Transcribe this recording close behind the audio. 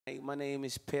Hey, my name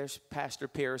is Pastor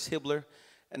Paris Hibbler,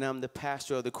 and I'm the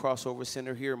pastor of the Crossover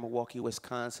Center here in Milwaukee,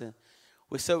 Wisconsin.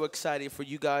 We're so excited for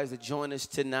you guys to join us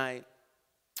tonight.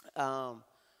 Um,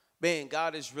 Man,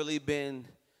 God has really been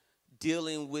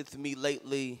dealing with me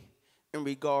lately in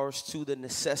regards to the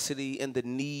necessity and the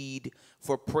need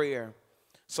for prayer.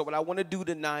 So, what I want to do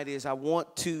tonight is I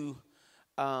want to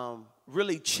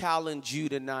really challenge you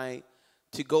tonight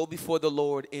to go before the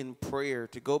Lord in prayer,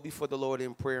 to go before the Lord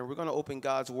in prayer. We're going to open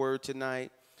God's word tonight.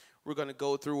 We're going to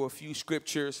go through a few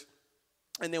scriptures,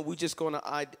 and then we're just going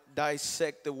to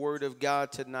dissect the word of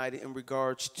God tonight in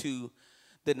regards to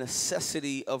the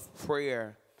necessity of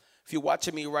prayer. If you're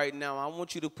watching me right now, I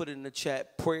want you to put in the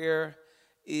chat, prayer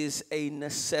is a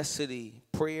necessity.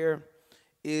 Prayer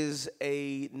is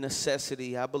a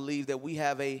necessity. I believe that we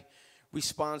have a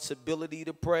responsibility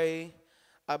to pray.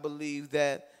 I believe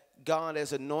that God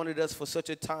has anointed us for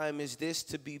such a time as this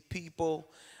to be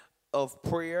people of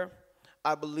prayer.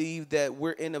 I believe that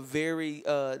we're in a very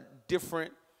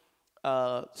different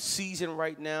season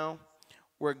right now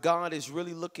where God is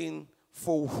really looking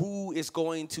for who is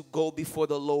going to go before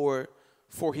the Lord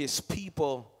for his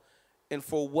people and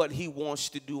for what he wants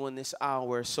to do in this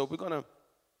hour. So we're going to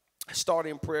start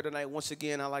in prayer tonight. Once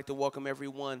again, I'd like to welcome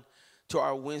everyone to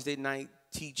our Wednesday night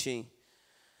teaching.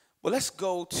 Well, let's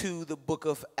go to the book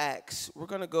of Acts. We're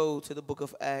going to go to the book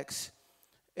of Acts.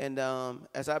 And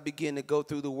as I begin to go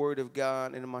through the word of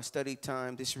God and in my study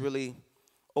time, this really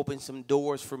opened some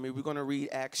doors for me. We're going to read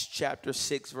Acts chapter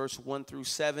 6, verse 1 through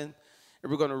 7.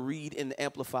 And we're going to read in the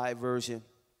Amplified version.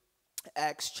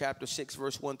 Acts chapter 6,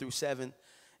 verse 1 through 7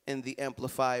 in the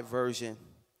Amplified version.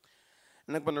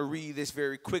 And I'm going to read this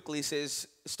very quickly. It says,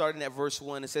 starting at verse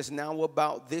 1, it says, "Now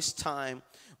about this time,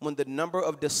 when the number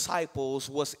of disciples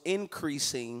was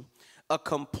increasing, a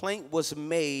complaint was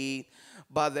made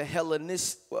by the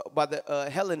Hellenists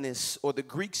or the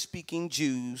Greek-speaking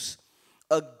Jews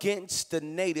against the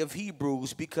native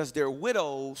Hebrews because their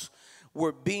widows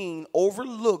were being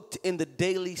overlooked in the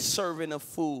daily serving of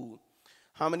food."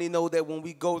 How many know that when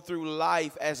we go through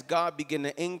life, as God begin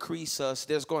to increase us,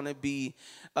 there's going to be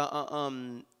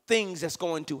things that's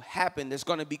going to happen. There's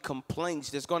going to be complaints.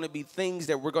 There's going to be things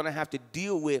that we're going to have to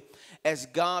deal with as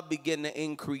God begin to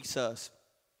increase us.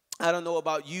 I don't know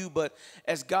about you, but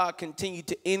as God continued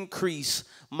to increase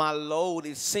my load,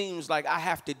 it seems like I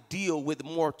have to deal with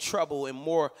more trouble and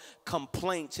more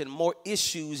complaints and more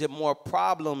issues and more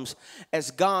problems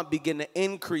as God began to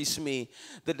increase me.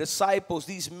 The disciples,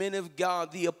 these men of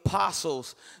God, the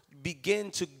apostles,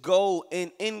 begin to go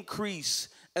and increase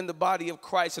in the body of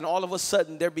Christ, and all of a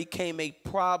sudden there became a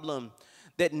problem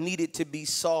that needed to be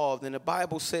solved. And the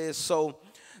Bible says, so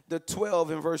the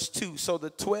 12 in verse 2, so the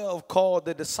 12 called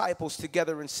the disciples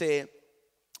together and said,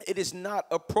 "It is not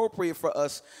appropriate for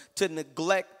us to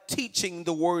neglect teaching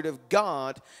the word of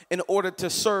God in order to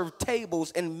serve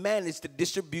tables and manage the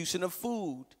distribution of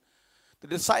food." The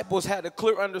disciples had a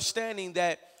clear understanding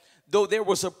that though there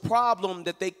was a problem,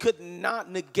 that they could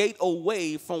not negate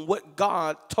away from what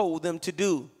God told them to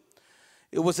do.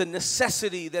 It was a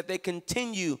necessity that they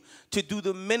continue to do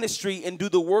the ministry and do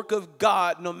the work of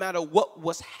God no matter what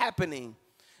was happening.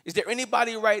 Is there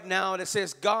anybody right now that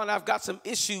says, "God, I've got some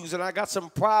issues and I got some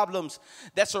problems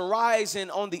that's arising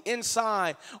on the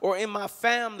inside or in my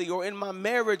family or in my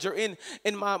marriage or in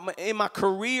my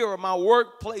career or my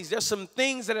workplace? There's some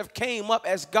things that have came up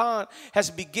as God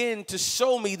has begun to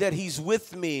show me that he's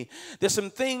with me. There's some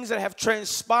things that have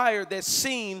transpired that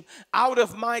seem out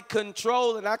of my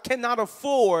control, and I cannot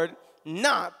afford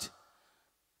not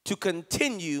to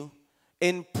continue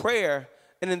in prayer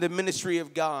and in the ministry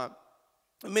of God."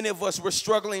 Many of us, we're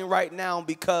struggling right now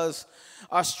because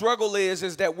our struggle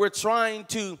is that we're trying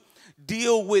to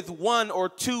deal with one or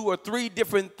two or three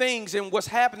different things, and what's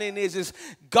happening is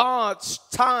God's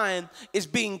time is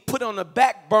being put on the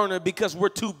back burner because we're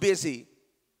too busy.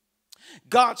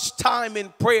 God's time in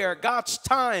prayer, God's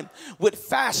time with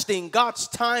fasting, God's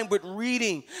time with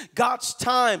reading, God's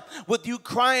time with you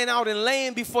crying out and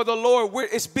laying before the Lord,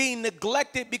 it's being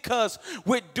neglected because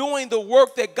we're doing the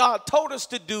work that God told us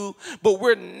to do, but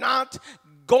we're not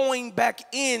going back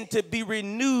in to be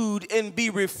renewed and be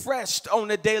refreshed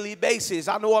on a daily basis.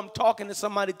 I know I'm talking to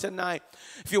somebody tonight.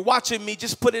 If you're watching me,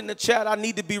 just put in the chat, "I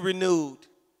need to be renewed.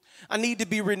 I need to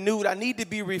be renewed. I need to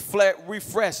be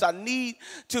refreshed. I need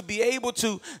to be able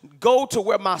to go to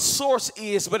where my source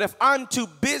is." But if I'm too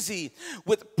busy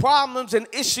with problems and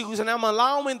issues and I'm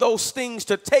allowing those things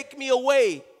to take me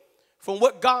away from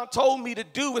what God told me to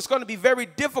do, it's going to be very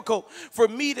difficult for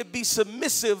me to be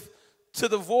submissive to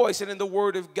the voice and in the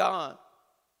word of God.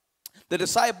 The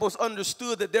disciples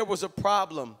understood that there was a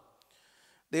problem.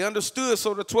 They understood.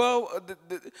 So the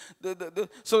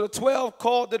 12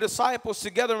 called the disciples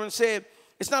together and said,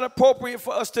 it's not appropriate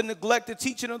for us to neglect the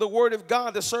teaching of the word of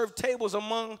God to serve tables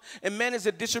among and manage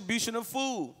the distribution of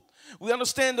food. We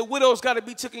understand the widows got to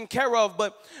be taken care of,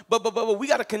 but we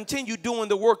got to continue doing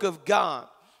the work of God.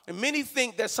 And many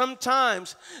think that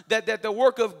sometimes that the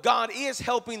work of God is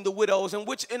helping the widows, in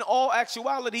which in all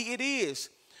actuality it is.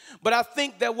 But I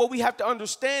think that what we have to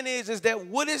understand is that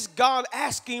what is God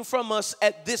asking from us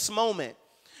at this moment?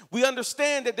 We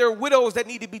understand that there are widows that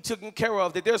need to be taken care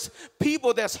of, that there's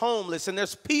people that's homeless, and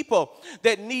there's people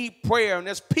that need prayer, and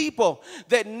there's people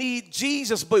that need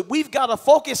Jesus. But we've got to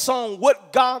focus on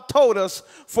what God told us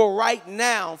for right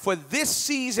now, for this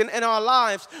season in our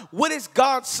lives. What is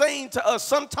God saying to us?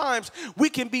 Sometimes we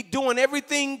can be doing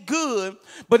everything good,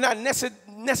 but not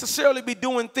necessarily be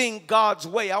doing things God's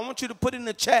way. I want you to put in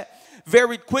the chat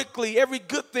very quickly, every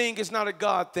good thing is not a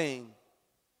God thing.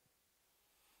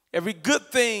 Every good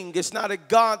thing is not a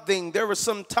God thing. There are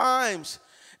some times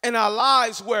in our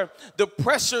lives where the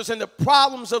pressures and the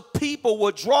problems of people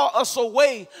will draw us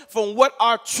away from what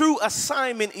our true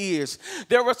assignment is.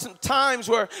 There are some times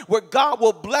where God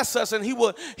will bless us, and he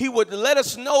would let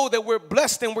us know that we're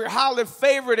blessed and we're highly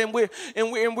favored and we're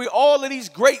all of these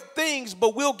great things,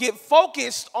 but we'll get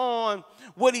focused on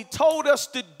what he told us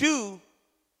to do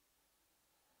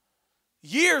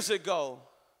years ago.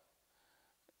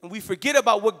 And we forget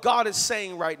about what God is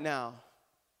saying right now.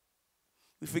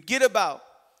 We forget about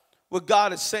what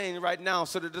God is saying right now.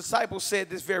 So the disciples said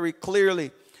this very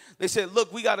clearly. They said,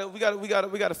 look, we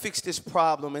gotta fix this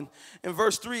problem. And in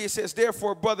verse 3 it says,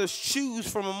 therefore, brothers, choose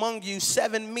from among you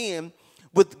 7 men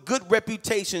with good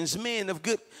reputations, men of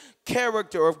good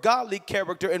character, of godly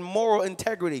character and moral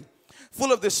integrity,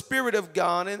 full of the Spirit of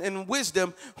God and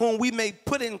wisdom, whom we may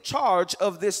put in charge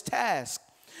of this task.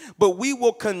 But we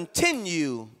will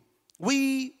continue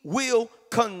to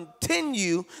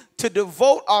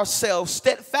devote ourselves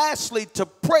steadfastly to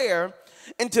prayer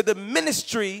and to the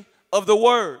ministry of the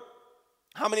word.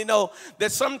 How many know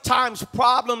that sometimes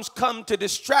problems come to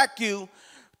distract you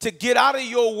to get out of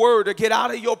your word or get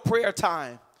out of your prayer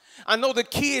time? I know the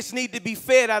kids need to be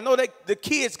fed. I know that the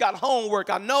kids got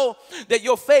homework. I know that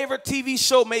your favorite TV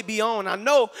show may be on. I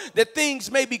know that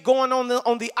things may be going on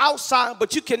the outside,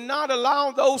 but you cannot allow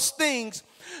those things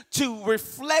to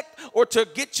reflect or to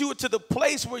get you to the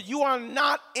place where you are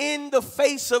not in the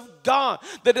face of God.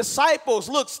 The disciples,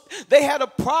 look, they had a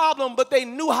problem, but they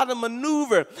knew how to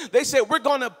maneuver. They said, we're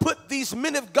going to put these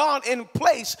men of God in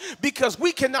place because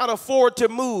we cannot afford to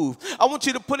move. I want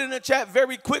you to put in the chat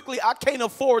very quickly, I can't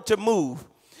afford to move.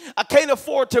 I can't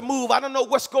afford to move. I don't know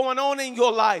what's going on in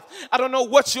your life. I don't know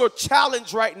what's your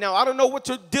challenge right now. I don't know what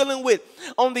you're dealing with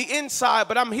on the inside,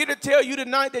 but I'm here to tell you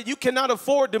tonight that you cannot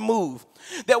afford to move.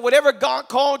 That whatever God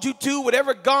called you to,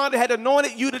 whatever God had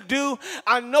anointed you to do,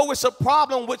 I know it's a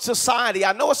problem with society.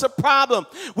 I know it's a problem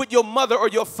with your mother or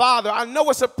your father. I know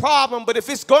it's a problem, but if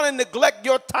it's going to neglect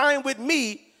your time with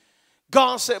me,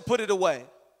 God said, put it away.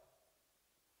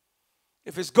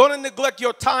 If it's going to neglect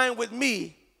your time with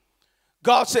me,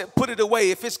 God said, put it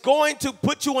away. If it's going to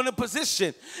put you in a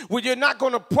position where you're not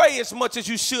going to pray as much as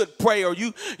you should pray, or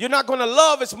you're not going to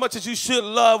love as much as you should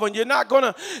love, and you're not going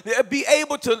to be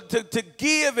able to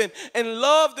give and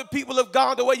love the people of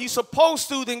God the way you're supposed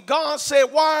to, then God said,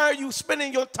 why are you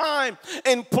spending your time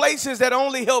in places that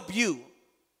only help you?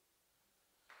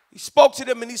 He spoke to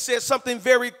them and he said something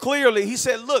very clearly. He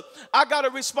said, look, I got a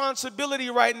responsibility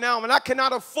right now and I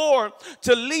cannot afford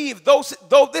to leave.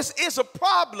 Though this is a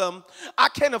problem, I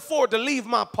can't afford to leave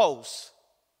my post.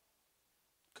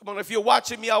 Come on, if you're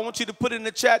watching me, I want you to put in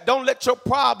the chat, don't let your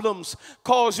problems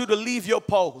cause you to leave your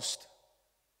post.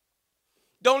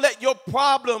 Don't let your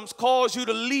problems cause you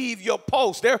to leave your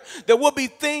post. There will be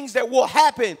things that will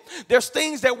happen. There's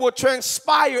things that will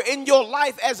transpire in your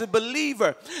life as a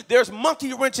believer. There's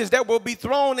monkey wrenches that will be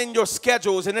thrown in your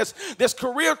schedules. And there's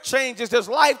career changes. There's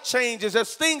life changes.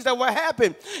 There's things that will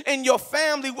happen in your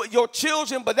family with your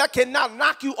children, but that cannot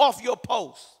knock you off your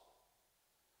post.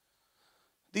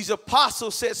 These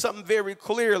apostles said something very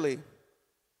clearly.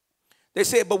 They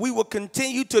said, but we will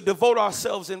continue to devote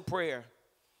ourselves in prayer.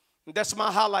 That's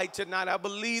my highlight tonight. I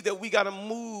believe that we got to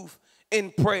move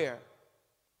in prayer.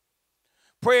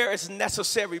 Prayer is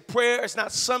necessary. Prayer is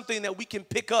not something that we can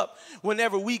pick up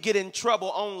whenever we get in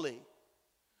trouble only.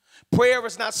 Prayer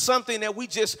is not something that we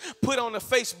just put on a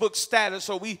Facebook status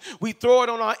or we throw it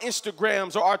on our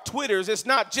Instagrams or our Twitters. It's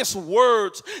not just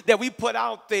words that we put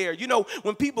out there. You know,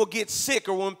 when people get sick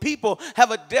or when people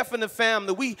have a death in the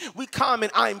family, we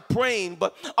comment, I'm praying,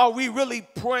 but are we really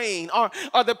praying? Are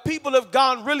the people of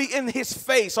God really in his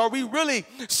face? Are we really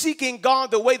seeking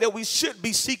God the way that we should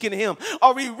be seeking him?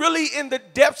 Are we really in the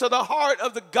depths of the heart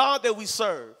of the God that we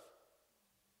serve?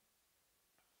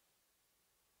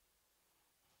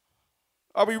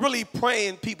 Are we really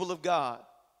praying, people of God?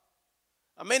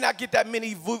 I may not get that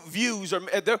many views or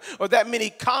that many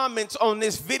comments on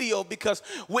this video because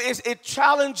it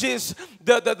challenges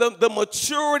the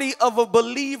maturity of a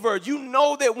believer. You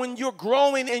know that when you're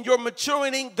growing and you're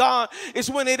maturing in God, it's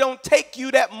when it don't take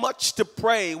you that much to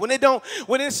pray. When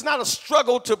it's not a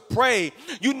struggle to pray.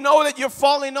 You know that you're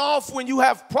falling off when you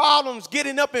have problems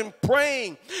getting up and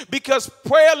praying, because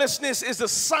prayerlessness is a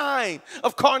sign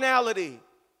of carnality.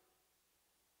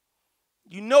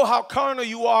 You know how carnal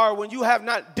you are when you have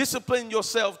not disciplined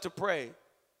yourself to pray.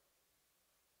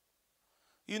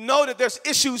 You know that there's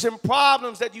issues and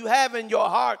problems that you have in your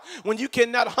heart when you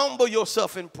cannot humble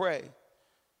yourself and pray.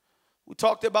 We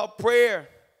talked about prayer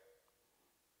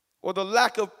or the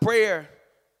lack of prayer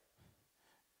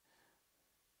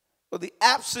or the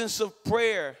absence of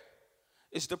prayer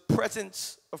is the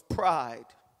presence of pride.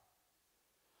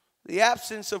 The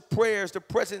absence of prayer is the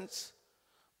presence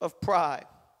of pride.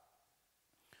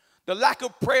 The lack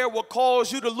of prayer will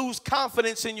cause you to lose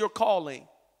confidence in your calling.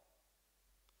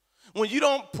 When you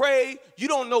don't pray, you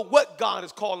don't know what God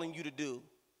is calling you to do.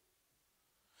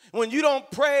 When you don't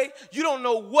pray, you don't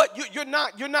know what you're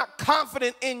not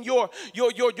confident in your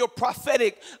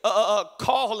prophetic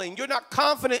calling. You're not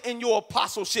confident in your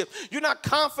apostleship. You're not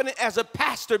confident as a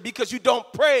pastor because you don't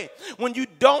pray. When you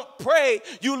don't pray,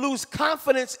 you lose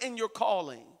confidence in your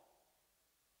calling.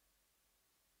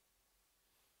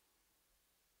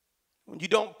 When you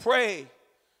don't pray,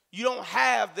 you don't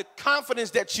have the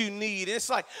confidence that you need. It's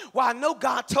like, well, I know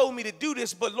God told me to do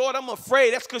this, but Lord, I'm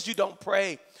afraid. That's because you don't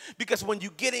pray. Because when you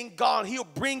get in God, he'll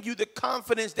bring you the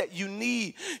confidence that you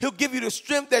need. He'll give you the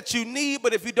strength that you need,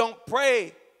 but if you don't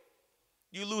pray,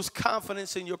 you lose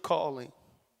confidence in your calling.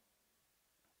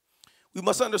 We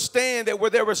must understand that where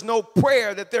there is no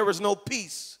prayer, that there is no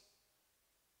peace.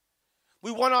 We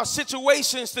want our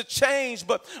situations to change,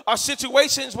 but our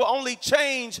situations will only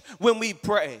change when we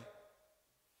pray.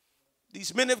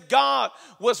 These men of God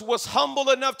was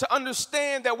humble enough to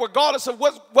understand that regardless of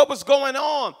what was going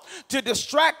on to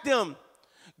distract them,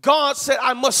 God said,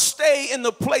 I must stay in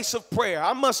the place of prayer.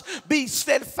 I must be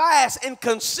steadfast and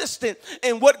consistent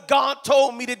in what God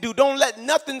told me to do. Don't let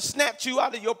nothing snatch you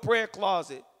out of your prayer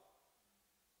closet.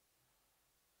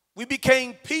 We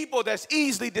became people that's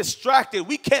easily distracted.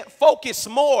 We can't focus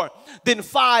more than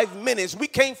 5 minutes. We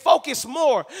can't focus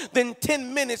more than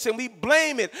 10 minutes, and we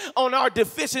blame it on our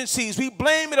deficiencies. We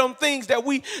blame it on things that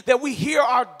we hear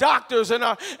our doctors and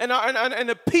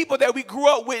the people that we grew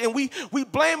up with, and we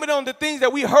blame it on the things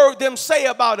that we heard them say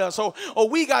about us. Or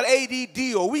we got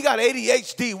ADD, or we got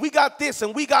ADHD. We got this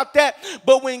and we got that.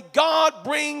 But when God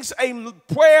brings a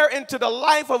prayer into the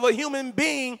life of a human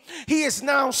being, he is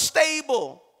now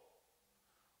stable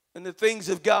in the things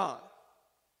of God.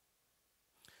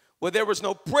 Where there was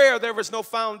no prayer, there was no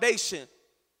foundation.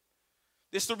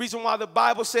 This is the reason why the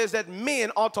Bible says that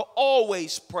men ought to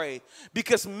always pray,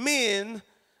 because men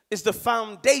is the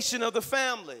foundation of the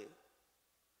family.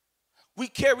 We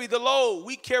carry the load.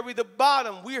 We carry the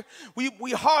bottom.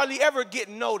 We hardly ever get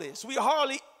noticed. We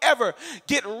hardly ever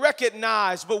get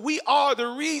recognized. But we are the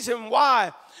reason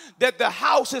why that the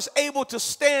house is able to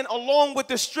stand along with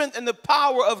the strength and the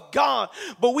power of God.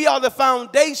 But we are the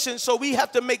foundation, so we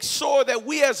have to make sure that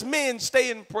we as men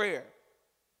stay in prayer.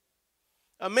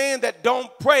 A man that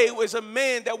don't pray is a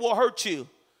man that will hurt you.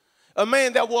 A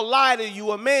man that will lie to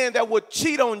you, a man that will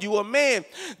cheat on you, a man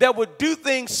that will do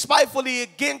things spitefully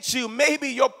against you. Maybe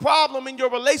your problem in your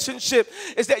relationship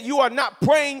is that you are not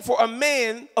praying for a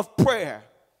man of prayer.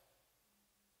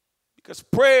 Because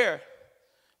prayer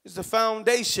is the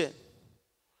foundation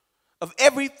of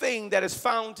everything that is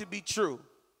found to be true.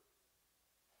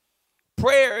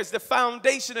 Prayer is the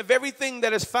foundation of everything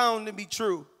that is found to be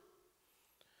true.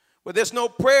 Where there's no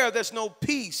prayer, there's no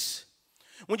peace.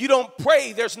 When you don't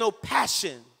pray, there's no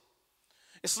passion.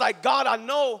 It's like, God, I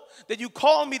know that you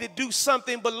call me to do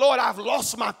something, but Lord, I've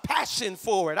lost my passion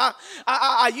for it.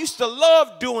 I used to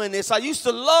love doing this. I used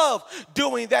to love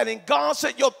doing that. And God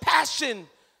said your passion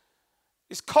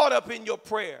is caught up in your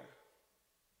prayer.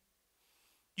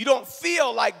 You don't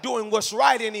feel like doing what's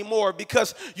right anymore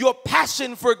because your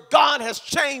passion for God has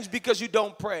changed because you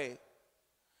don't pray.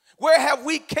 Where have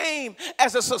we came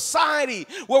as a society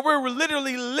where we're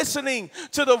literally listening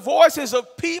to the voices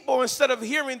of people instead of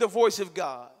hearing the voice of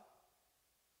God?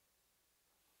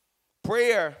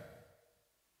 Prayer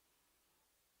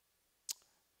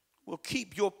will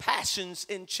keep your passions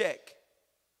in check.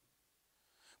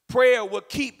 Prayer will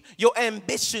keep your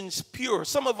ambitions pure.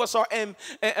 Some of us are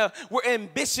we're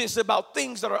ambitious about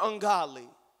things that are ungodly.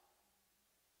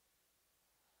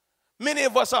 Many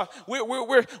of us are,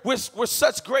 we're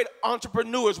such great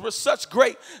entrepreneurs. We're such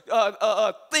great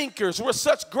thinkers. We're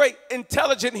such great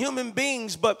intelligent human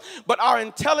beings, but our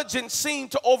intelligence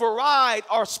seems to override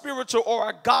our spiritual or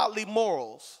our godly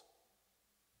morals.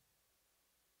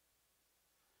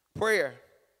 Prayer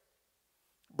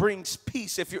brings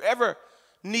peace. If you ever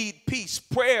need peace,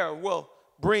 prayer will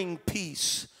bring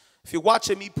peace. If you're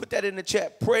watching me, put that in the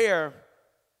chat. Prayer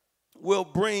will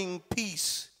bring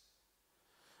peace.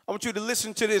 I want you to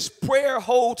listen to this. Prayer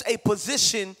holds a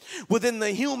position within the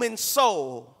human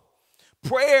soul.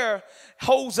 Prayer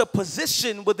holds a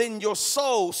position within your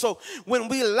soul. So when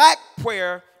we lack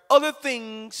prayer, other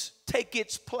things take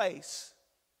its place.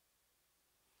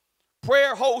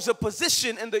 Prayer holds a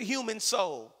position in the human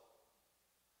soul.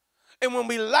 And when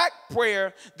we lack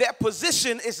prayer, that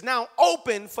position is now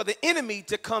open for the enemy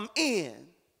to come in.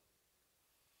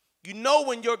 You know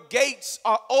when your gates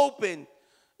are open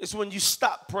is when you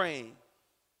stop praying.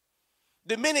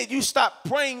 The minute you stop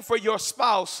praying for your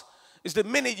spouse is the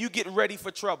minute you get ready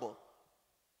for trouble.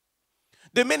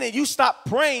 The minute you stop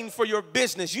praying for your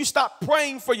business, you stop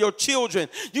praying for your children,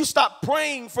 you stop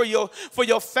praying for your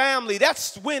family,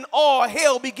 that's when all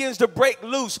hell begins to break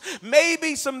loose.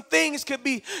 Maybe some things can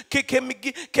be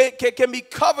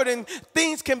covered and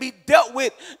things can be dealt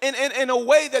with in a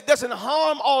way that doesn't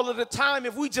harm all of the time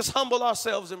if we just humble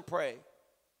ourselves and pray.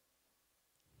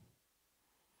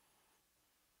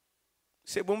 He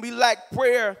said, when we lack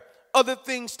prayer, other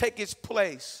things take its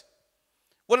place.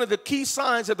 One of the key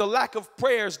signs of the lack of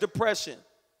prayer is depression,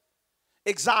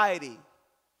 anxiety,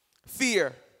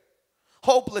 fear,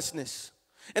 hopelessness,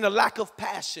 and a lack of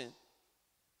passion.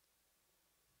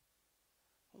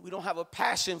 We don't have a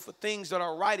passion for things that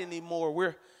are right anymore.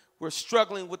 We're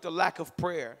struggling with the lack of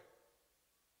prayer.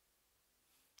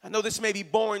 I know this may be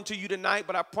boring to you tonight,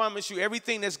 but I promise you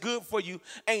everything that's good for you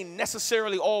ain't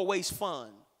necessarily always fun.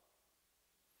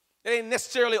 It ain't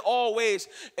necessarily always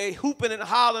a hooping and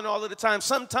hollering all of the time.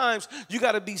 Sometimes you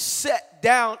got to be set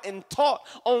down and taught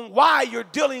on why you're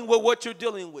dealing with what you're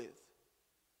dealing with.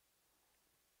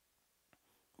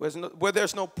 Where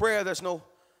there's no prayer, there's no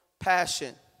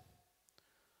passion.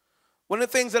 One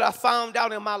of the things that I found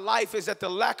out in my life is that the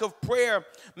lack of prayer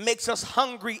makes us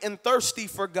hungry and thirsty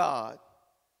for God.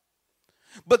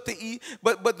 But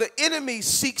the enemy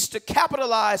seeks to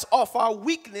capitalize off our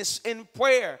weakness in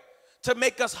prayer, to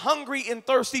make us hungry and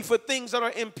thirsty for things that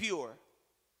are impure.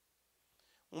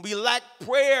 When we lack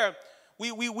prayer,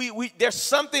 there's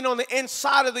something on the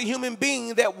inside of the human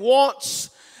being that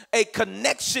wants a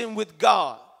connection with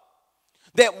God,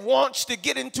 that wants to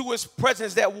get into his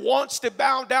presence, that wants to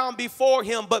bow down before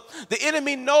him. But the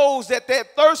enemy knows that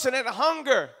that thirst and that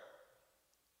hunger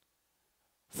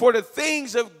for the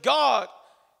things of God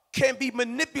can be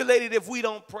manipulated if we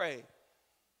don't pray.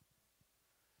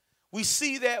 We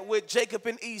see that with Jacob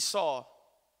and Esau.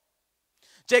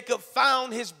 Jacob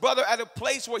found his brother at a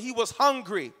place where he was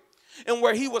hungry. And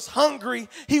where he was hungry,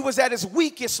 he was at his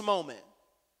weakest moment.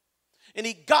 And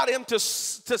he got him to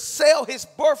sell his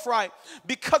birthright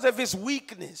because of his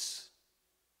weakness.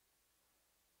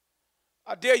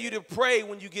 I dare you to pray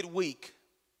when you get weak.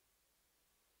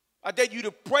 I dare you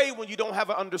to pray when you don't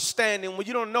have an understanding, when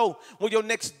you don't know where your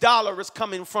next dollar is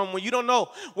coming from, when you don't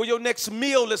know where your next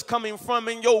meal is coming from.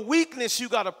 In your weakness, you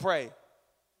got to pray.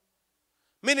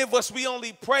 Many of us, we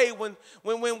only pray when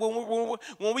we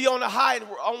on the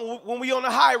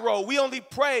high road. We only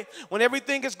pray when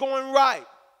everything is going right.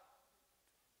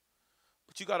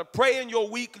 But you got to pray in your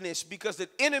weakness, because the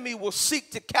enemy will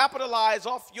seek to capitalize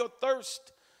off your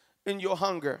thirst and your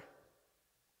hunger.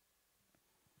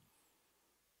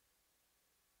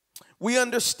 We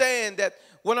understand that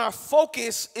when our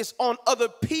focus is on other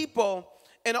people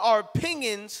and our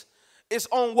opinions is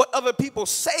on what other people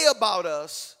say about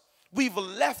us, we've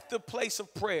left the place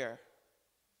of prayer.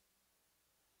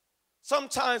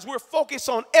 Sometimes we're focused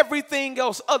on everything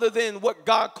else other than what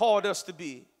God called us to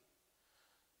be.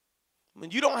 When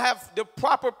you don't have the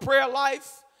proper prayer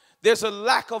life, there's a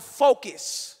lack of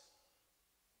focus.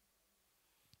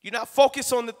 You're not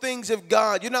focused on the things of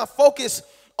God. You're not focused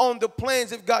on the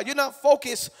plans of God. You're not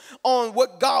focused on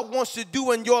what God wants to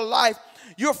do in your life.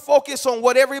 you're focused on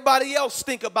what everybody else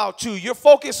think about you. You're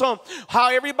focused on how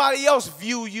everybody else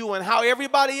view you and how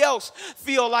everybody else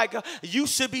feel like you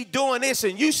should be doing this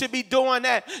and you should be doing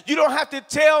that. You don't have to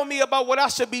tell me about what I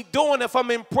should be doing if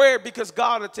I'm in prayer, because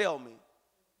God will tell me.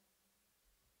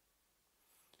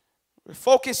 We're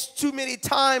focused too many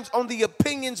times on the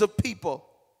opinions of people.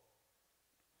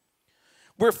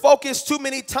 We're focused too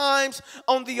many times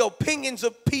on the opinions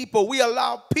of people. We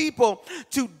allow people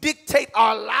to dictate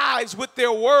our lives with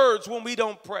their words when we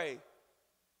don't pray.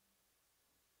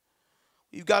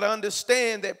 You've got to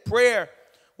understand that prayer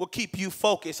will keep you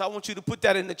focused. I want you to put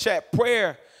that in the chat.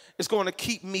 Prayer is going to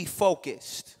keep me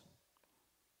focused.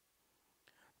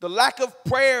 The lack of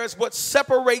prayer is what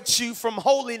separates you from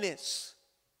holiness.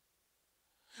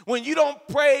 When you don't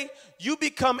pray, you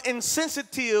become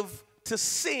insensitive to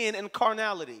sin and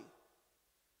carnality.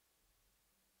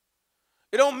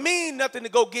 It don't mean nothing to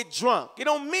go get drunk. It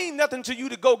don't mean nothing to you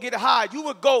to go get high. You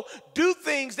would go do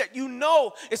things that you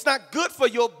know it's not good for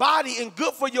your body and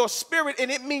good for your spirit, and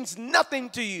it means nothing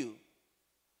to you.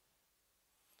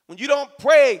 When you don't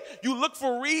pray, you look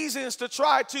for reasons to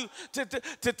try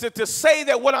to say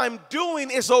that what I'm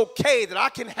doing is okay, that I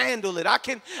can handle it. I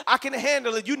can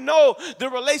handle it. You know the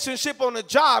relationship on the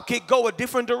job can go a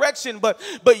different direction, but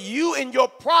you in your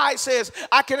pride says,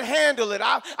 I can handle it.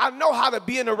 I know how to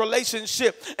be in a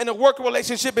relationship, in a work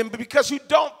relationship, and because you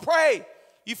don't pray,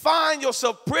 you find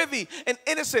yourself privy and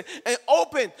innocent and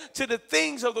open to the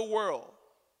things of the world.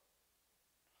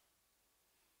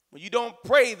 When you don't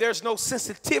pray, there's no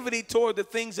sensitivity toward the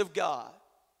things of God.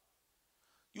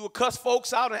 You will cuss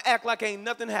folks out and act like ain't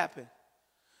nothing happened.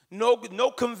 No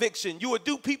conviction. You will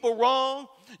do people wrong.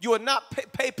 You will not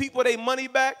pay people their money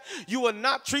back. You will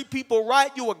not treat people right.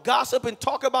 You will gossip and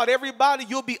talk about everybody.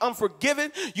 You'll be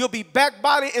unforgiving. You'll be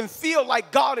backbiting and feel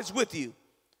like God is with you.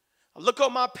 I look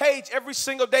on my page every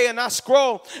single day and I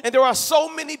scroll, and there are so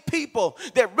many people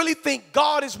that really think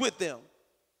God is with them.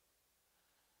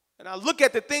 And I look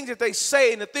at the things that they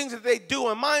say and the things that they do.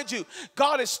 And mind you,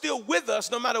 God is still with us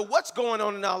no matter what's going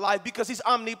on in our life because he's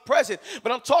omnipresent.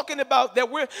 But I'm talking about that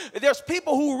there's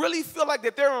people who really feel like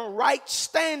that they're in right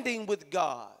standing with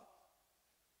God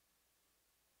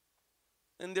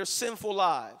in their sinful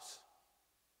lives.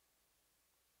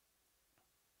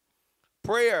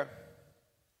 Prayer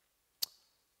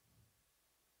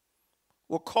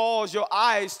will cause your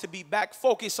eyes to be back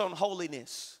focused on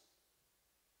holiness.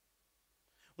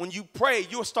 When you pray,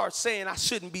 you'll start saying, I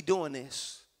shouldn't be doing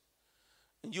this.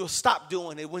 And you'll stop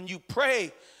doing it. When you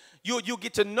pray, you'll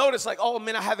get to notice like, oh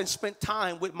man, I haven't spent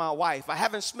time with my wife. I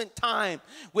haven't spent time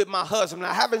with my husband.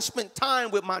 I haven't spent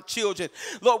time with my children.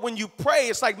 Lord, when you pray,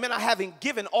 it's like, man, I haven't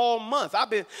given all month.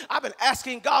 I've been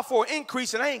asking God for an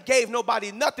increase and I ain't gave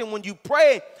nobody nothing. When you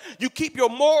pray, you keep your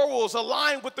morals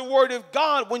aligned with the word of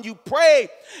God. When you pray,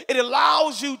 it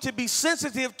allows you to be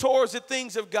sensitive towards the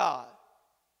things of God.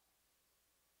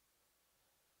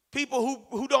 People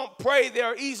who don't pray, they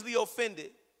are easily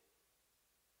offended.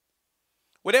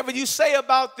 Whatever you say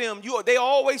about them, they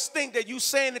always think that you're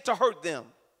saying it to hurt them.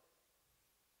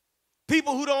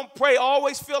 People who don't pray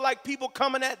always feel like people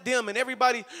coming at them and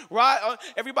everybody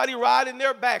riding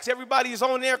their backs. Everybody is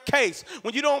on their case.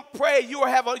 When you don't pray, you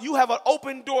have an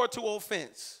open door to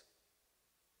offense.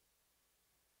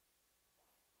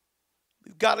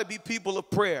 We've got to be people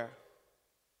of prayer.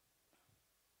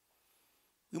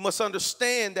 We must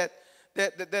understand that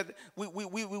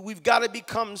we've got to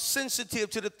become sensitive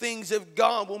to the things of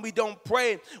God. When we don't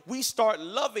pray, we start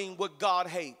loving what God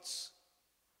hates.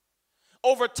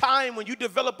 Over time, when you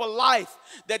develop a life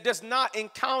that does not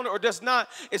encounter or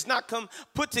is not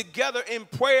put together in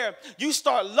prayer, you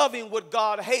start loving what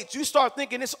God hates. You start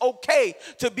thinking it's okay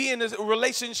to be in a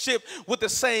relationship with the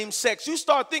same sex. You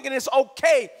start thinking it's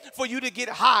okay for you to get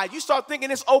high. You start thinking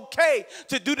it's okay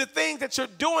to do the things that you're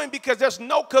doing because there's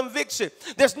no conviction.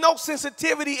 There's no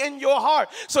sensitivity in your heart.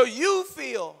 So you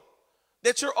feel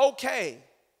that you're okay.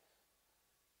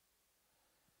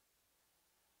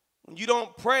 When you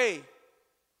don't pray,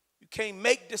 can't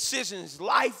make decisions,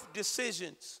 life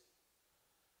decisions,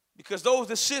 because those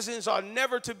decisions are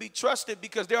never to be trusted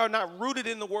because they are not rooted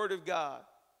in the Word of God.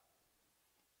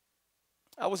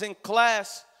 I was in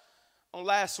class on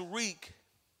last week,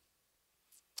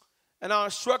 and our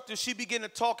instructor, she began to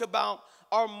talk about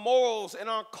our morals and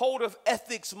our code of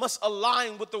ethics must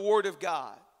align with the Word of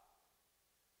God.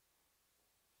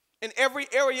 In every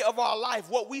area of our life,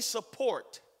 what we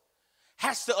support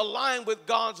has to align with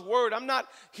God's word. I'm not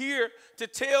here to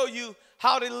tell you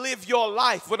how to live your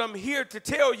life, but I'm here to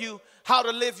tell you how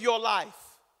to live your life.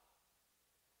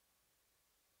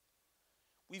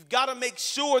 We've got to make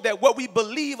sure that what we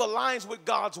believe aligns with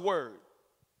God's word.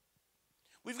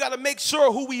 We've got to make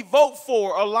sure who we vote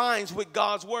for aligns with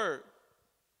God's word.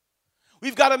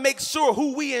 We've got to make sure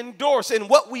who we endorse and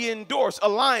what we endorse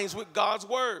aligns with God's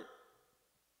word.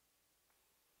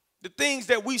 The things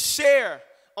that we share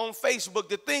on Facebook,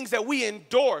 the things that we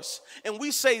endorse, and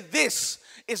we say this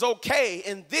is okay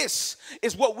and this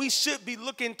is what we should be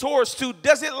looking towards to,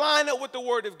 does it line up with the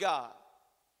word of God?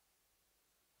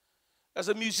 As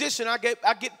a musician, I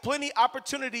get plenty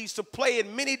opportunities to play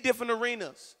in many different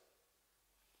arenas.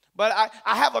 But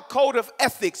I have a code of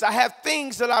ethics. I have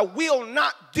things that I will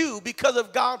not do because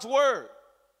of God's word.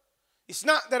 It's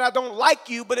not that I don't like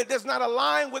you, but it does not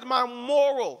align with my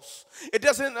morals. It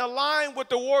doesn't align with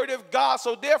the word of God,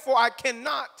 so therefore I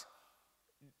cannot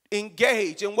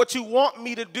engage in what you want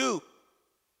me to do.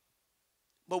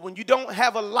 But when you don't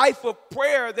have a life of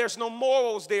prayer, there's no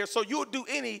morals there, so you'll do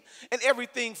any and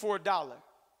everything for $1.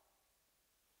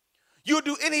 You'll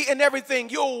do any and everything.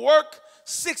 You'll work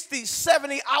 60,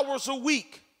 70 hours a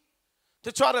week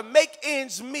to try to make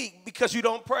ends meet because you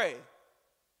don't pray.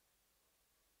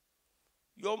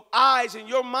 Your eyes and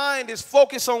your mind is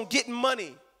focused on getting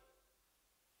money,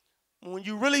 when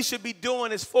you really should be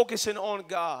doing is focusing on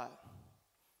God.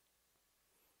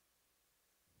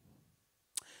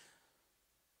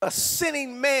 A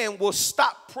sinning man will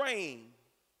stop praying.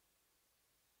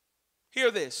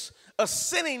 Hear this. A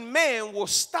sinning man will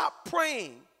stop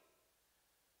praying.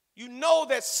 You know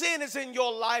that sin is in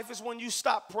your life is when you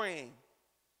stop praying.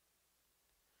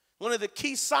 One of the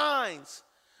key signs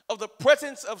of the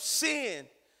presence of sin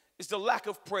is the lack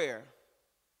of prayer.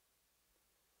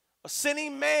 A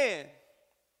sinning man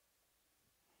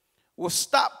will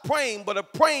stop praying, but a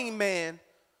praying man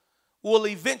will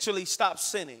eventually stop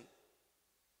sinning.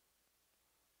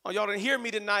 Oh, y'all didn't hear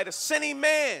me tonight. A sinning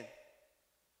man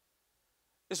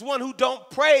is one who don't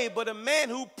pray, but a man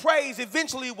who prays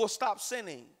eventually will stop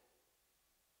sinning.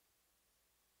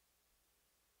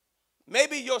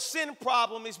 Maybe your sin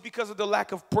problem is because of the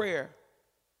lack of prayer.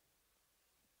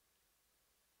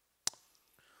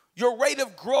 Your rate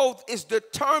of growth is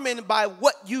determined by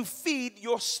what you feed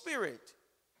your spirit.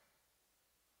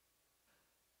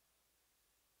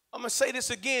 I'm going to say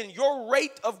this again. Your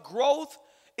rate of growth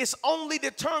is only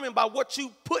determined by what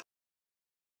you put.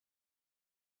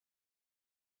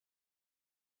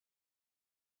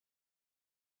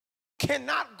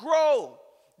 Cannot grow.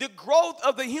 The growth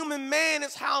of the human man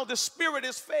is how the spirit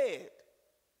is fed.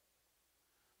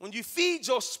 When you feed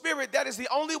your spirit, that is the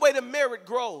only way to merit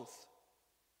growth.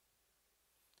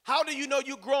 How do you know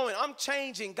you're growing? I'm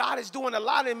changing. God is doing a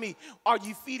lot in me. Are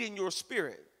you feeding your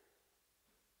spirit?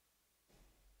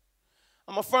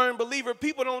 I'm a firm believer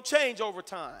people don't change over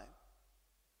time.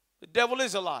 The devil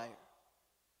is a liar.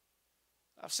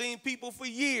 I've seen people for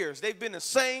years. They've been the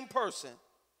same person.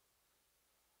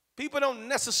 People don't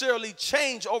necessarily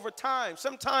change over time.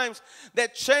 Sometimes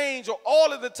that change, or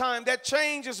all of the time, that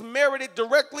change is merited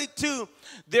directly to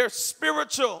their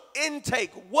spiritual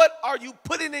intake. What are you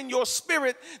putting in your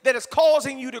spirit that is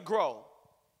causing you to grow?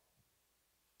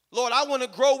 Lord, I want to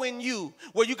grow in you.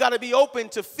 Well, you got to be open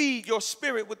to feed your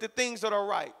spirit with the things that are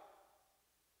right.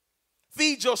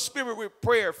 Feed your spirit with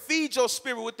prayer. Feed your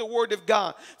spirit with the word of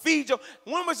God.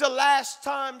 When was the last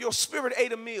time your spirit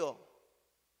ate a meal?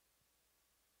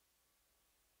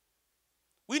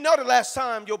 We know the last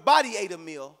time your body ate a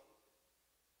meal.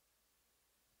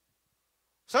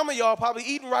 Some of y'all probably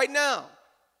eating right now.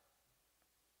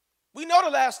 We know the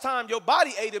last time your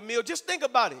body ate a meal. Just think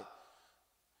about it.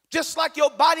 Just like your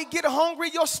body gets hungry,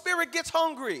 your spirit gets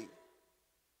hungry.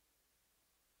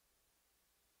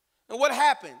 And what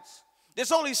happens?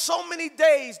 There's only so many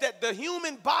days that the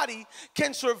human body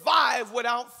can survive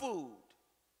without food.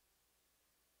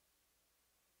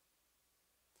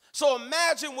 So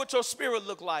imagine what your spirit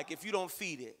look like if you don't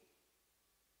feed it.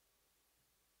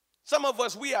 Some of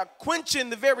us, we are quenching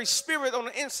the very spirit on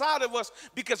the inside of us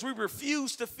because we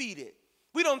refuse to feed it.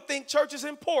 We don't think church is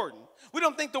important. We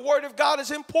don't think the word of God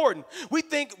is important. We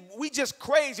think we just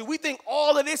crazy. We think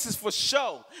all of this is for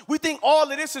show. We think all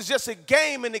of this is just a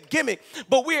game and a gimmick.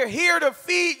 But we're here to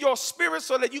feed your spirit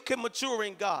so that you can mature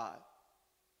in God.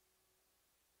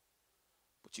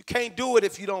 But you can't do it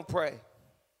if you don't pray.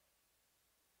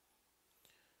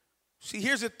 See,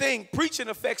 here's the thing. Preaching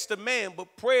affects the man,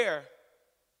 but prayer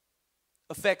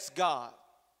affects God.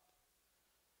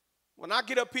 When I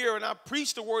get up here and I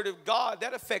preach the word of God,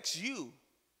 that affects you.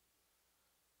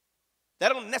 That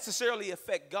don't necessarily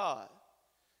affect God.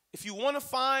 If you want to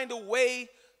find a way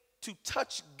to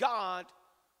touch God,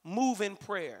 move in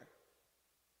prayer.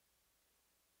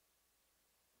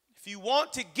 If you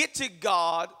want to get to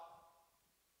God,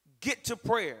 get to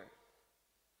prayer.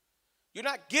 You're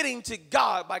not getting to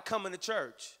God by coming to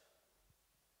church.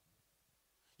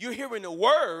 You're hearing the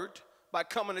word by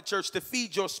coming to church to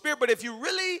feed your spirit. But if you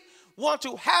really want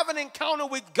to have an encounter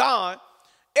with God,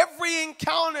 every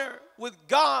encounter with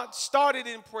God started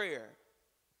in prayer.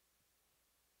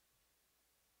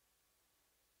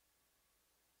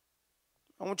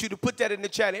 I want you to put that in the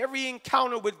chat. Every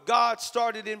encounter with God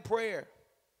started in prayer.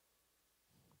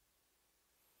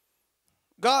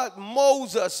 God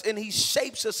molds us and he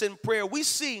shapes us in prayer. We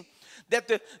see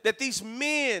that these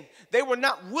men, they were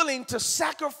not willing to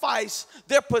sacrifice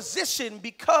their position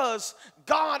because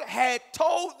God had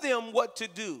told them what to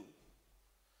do.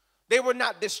 They were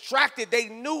not distracted. They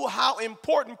knew how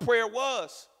important prayer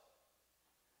was.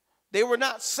 They were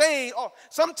not saying, oh,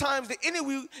 sometimes the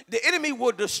enemy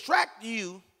will distract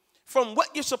you from what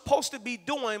you're supposed to be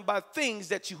doing by things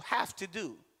that you have to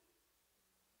do.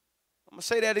 I'm going to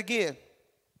say that again.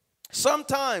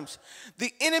 Sometimes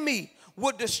the enemy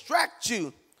will distract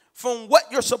you from what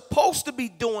you're supposed to be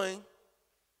doing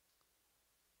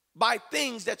by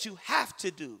things that you have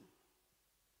to do.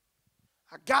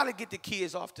 I got to get the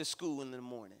kids off to school in the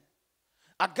morning.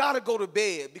 I got to go to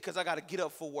bed because I got to get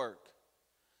up for work.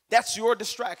 That's your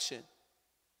distraction.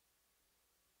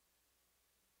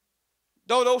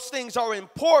 Though those things are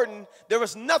important, there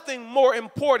is nothing more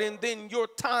important than your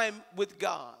time with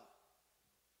God.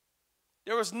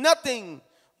 There is nothing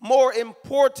more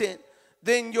important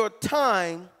than your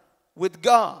time with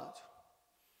God.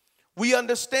 We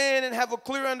understand and have a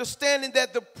clear understanding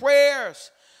that the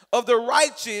prayers of the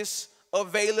righteous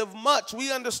availeth much.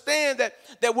 We understand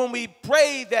that when we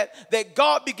pray that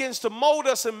God begins to mold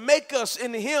us and make us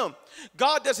in him.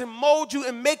 God doesn't mold you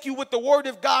and make you with the word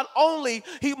of God only.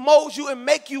 He molds you and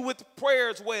make you with prayer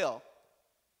as well.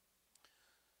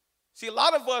 See, a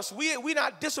lot of us, we're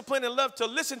not disciplined and love to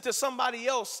listen to somebody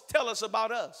else tell us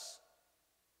about us.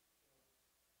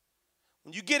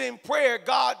 When you get in prayer,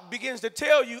 God begins to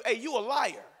tell you, hey, you a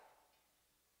liar.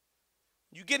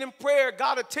 You get in prayer,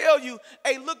 God will tell you,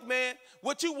 hey, look, man,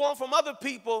 what you want from other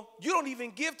people, you don't even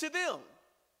give to them.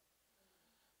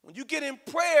 When you get in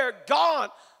prayer, God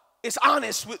is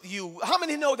honest with you. How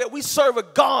many know that we serve a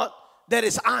God that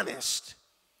is honest?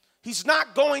 He's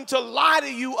not going to lie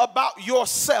to you about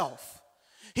yourself.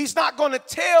 He's not going to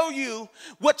tell you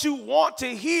what you want to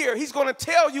hear. He's going to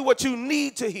tell you what you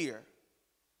need to hear.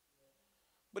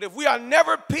 But if we are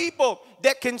never people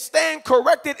that can stand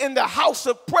corrected in the house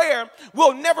of prayer,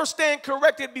 we'll never stand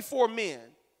corrected before men.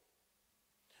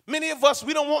 Many of us,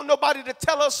 we don't want nobody to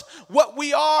tell us what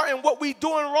we are and what we're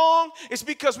doing wrong. It's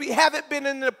because we haven't been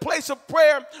in the place of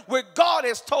prayer where God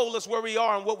has told us where we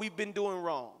are and what we've been doing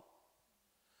wrong.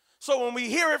 So when we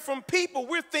hear it from people,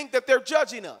 we think that they're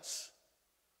judging us.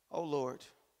 Oh, Lord.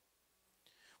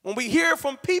 When we hear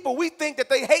from people, we think that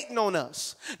they hating on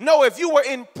us. No, if you were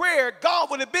in prayer,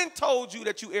 God would have been told you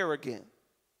that you're arrogant.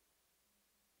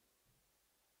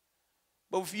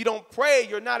 But if you don't pray,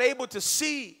 you're not able to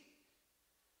see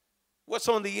what's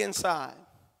on the inside.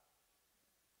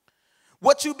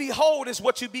 What you behold is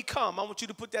what you become. I want you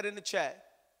to put that in the chat.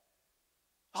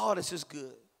 Oh, this is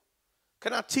good.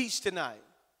 Can I teach tonight?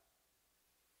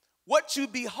 What you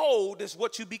behold is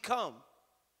what you become.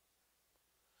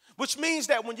 Which means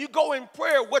that when you go in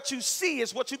prayer, what you see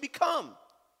is what you become.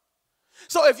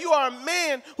 So if you are a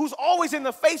man who's always in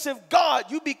the face of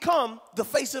God, you become the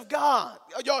face of God.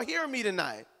 Y'all hearing me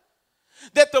tonight?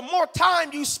 That the more time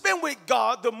you spend with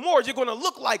God, the more you're going to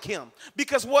look like him.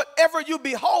 Because whatever you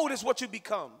behold is what you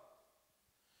become.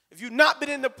 If you've not been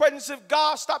in the presence of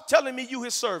God, stop telling me you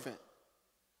his servant.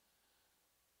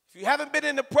 If you haven't been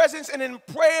in the presence and in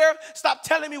prayer, stop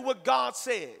telling me what God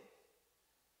said.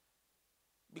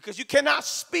 Because you cannot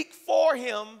speak for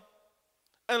him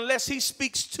unless he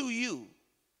speaks to you.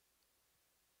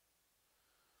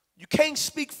 You can't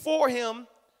speak for him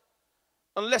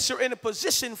unless you're in a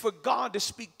position for God to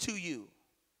speak to you.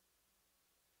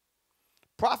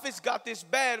 Prophets got this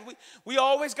bad. We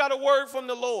always got a word from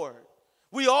the Lord.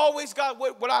 We always got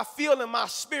what I feel in my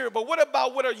spirit. But what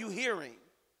about what are you hearing?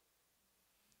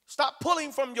 Stop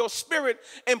pulling from your spirit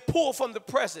and pull from the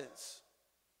presence.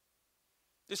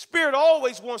 The Spirit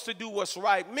always wants to do what's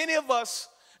right. Many of us,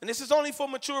 and this is only for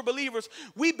mature believers,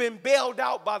 we've been bailed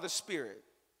out by the Spirit.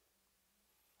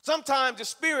 Sometimes the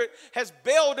Spirit has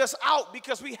bailed us out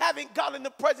because we haven't gotten in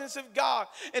the presence of God.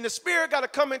 And the Spirit got to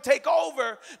come and take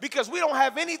over because we don't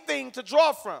have anything to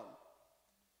draw from.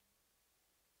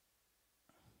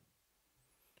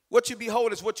 What you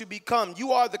behold is what you become.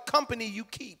 You are the company you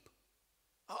keep.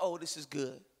 Oh, this is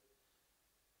good.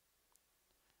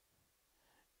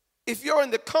 If you're in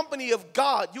the company of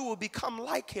God, you will become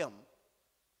like him.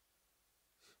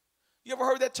 You ever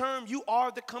heard that term? You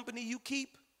are the company you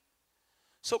keep.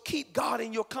 So keep God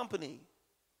in your company.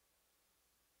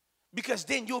 because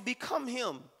then you'll become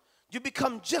him. You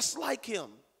become just like him.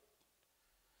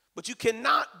 But you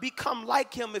cannot become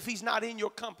like him if he's not in your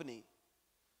company.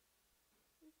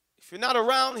 If you're not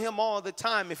around him all the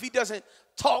time, if he doesn't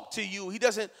talk to you, he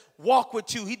doesn't walk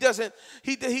with you, he doesn't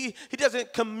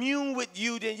commune with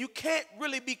you, then you can't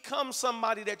really become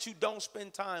somebody that you don't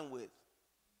spend time with.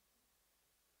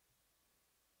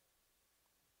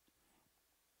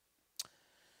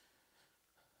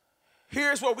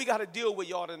 Here's what we got to deal with,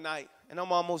 y'all, tonight, and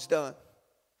I'm almost done.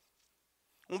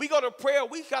 When we go to prayer,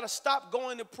 we got to stop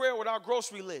going to prayer with our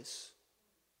grocery list.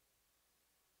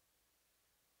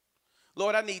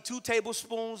 Lord, I need 2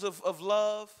 tablespoons of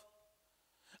love.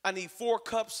 I need 4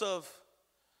 cups of,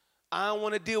 I don't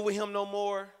want to deal with him no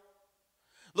more.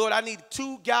 Lord, I need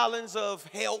 2 gallons of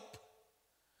help.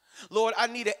 Lord, I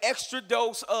need an extra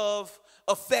dose of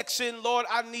affection. Lord,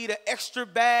 I need an extra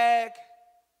bag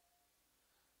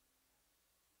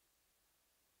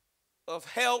of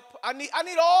help. I need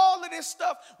all of this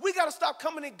stuff. We got to stop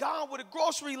coming to God with a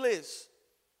grocery list.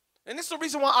 And this is the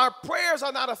reason why our prayers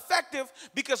are not effective,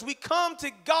 because we come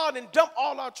to God and dump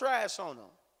all our trash on him.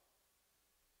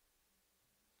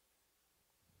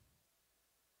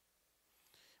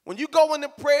 When you go into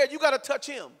prayer, you got to touch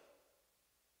him.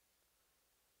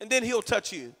 And then he'll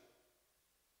touch you.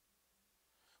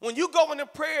 When you go into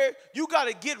prayer, you got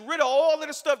to get rid of all of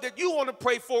the stuff that you want to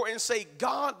pray for and say,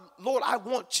 God, Lord, I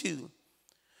want you.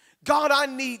 God, I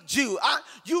need you.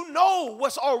 You know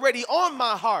what's already on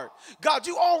my heart. God,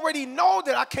 you already know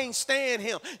that I can't stand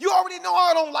him. You already know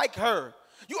I don't like her.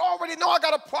 You already know I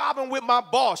got a problem with my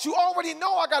boss. You already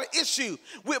know I got an issue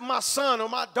with my son or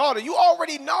my daughter. You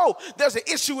already know there's an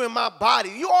issue in my body.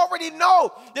 You already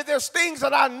know that there's things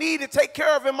that I need to take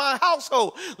care of in my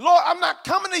household. Lord, I'm not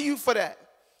coming to you for that.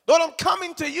 Lord, I'm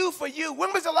coming to you for you.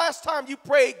 When was the last time you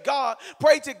prayed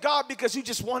to God because you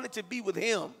just wanted to be with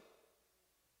him?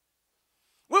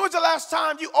 When was the last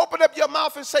time you opened up your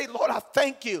mouth and say, Lord, I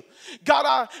thank you.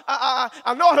 God,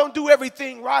 I know I don't do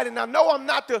everything right, and I know I'm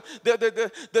not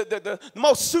the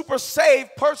most super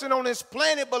saved person on this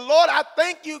planet, but Lord, I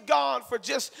thank you, God, for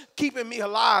just keeping me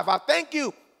alive. I thank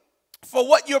you for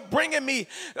what you're bringing me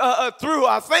through.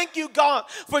 I thank you, God,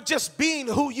 for just being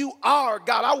who you are,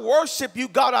 God. I worship you,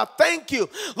 God. I thank you.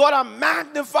 Lord, I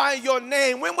magnify your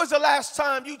name. When was the last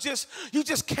time you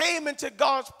just came into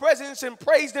God's presence and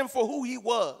praised him for who he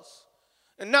was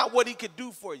and not what he could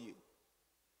do for you?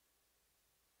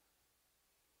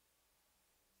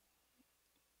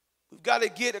 We've got to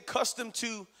get accustomed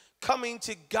to coming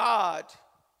to God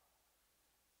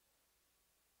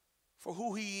for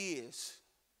who he is.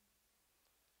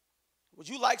 Would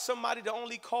you like somebody to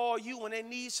only call you when they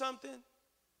need something?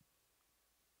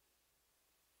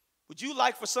 Would you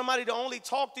like for somebody to only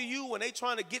talk to you when they're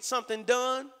trying to get something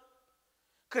done?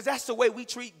 Because that's the way we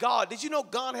treat God. Did you know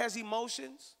God has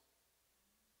emotions?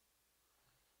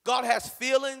 God has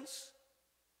feelings.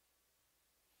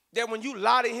 That when you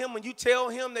lie to him, when you tell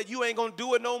him that you ain't going to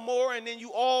do it no more, and then you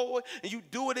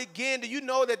do it again, do you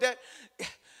know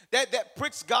that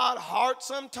pricks God's heart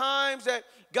sometimes? That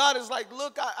God is like,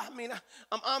 look, I'm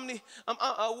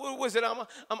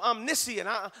omniscient.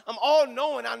 I'm all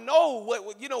knowing. I know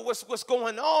what's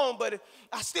going on, but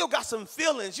I still got some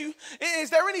feelings. Is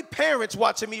there any parents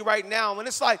watching me right now? And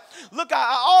it's like, look,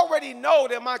 I already know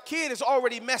that my kid is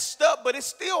already messed up, but it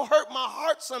still hurt my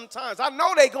heart sometimes. I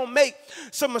know they're going to make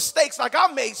some mistakes like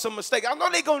I made some mistakes. I know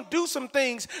they're going to do some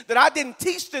things that I didn't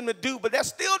teach them to do, but that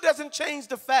still doesn't change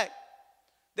the fact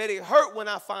that it hurt when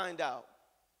I find out.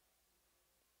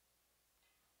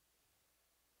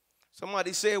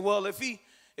 Somebody said, well, if he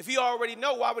already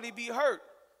know, why would he be hurt?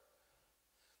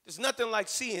 There's nothing like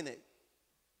seeing it.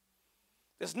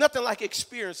 There's nothing like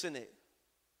experiencing it.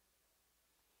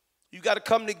 You got to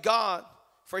come to God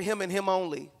for him and him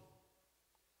only.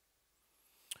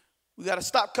 We got to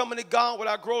stop coming to God with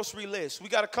our grocery list. We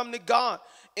got to come to God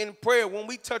in prayer. When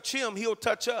we touch him, he'll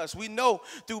touch us. We know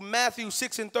through Matthew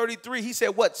 6:33, he said,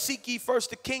 what? Seek ye first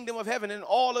the kingdom of heaven and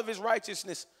all of his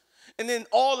righteousness, and then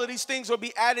all of these things will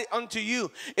be added unto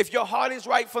you. If your heart is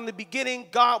right from the beginning,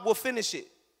 God will finish it.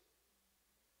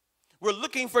 We're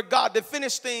looking for God to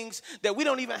finish things that we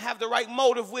don't even have the right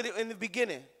motive with it in the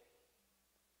beginning.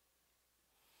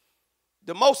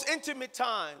 The most intimate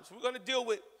times, we're going to deal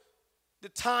with the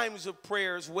times of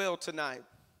prayer as well tonight.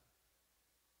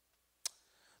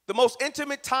 The most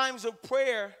intimate times of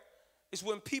prayer is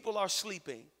when people are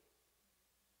sleeping.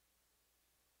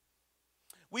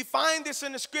 We find this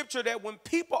in the scripture that when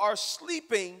people are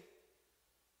sleeping,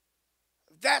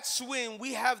 that's when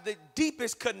we have the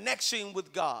deepest connection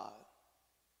with God.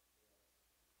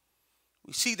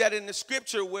 We see that in the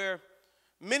scripture where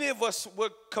Many of us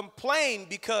would complain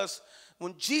because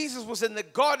when Jesus was in the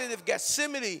Garden of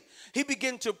Gethsemane, he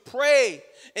began to pray,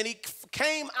 and he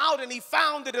came out and he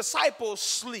found the disciples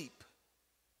asleep.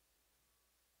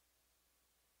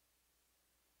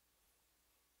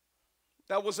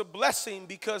 That was a blessing,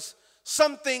 because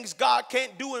some things God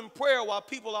can't do in prayer while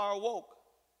people are awoke.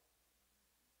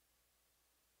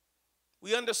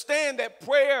 We understand that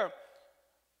prayer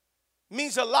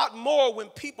means a lot more when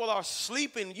people are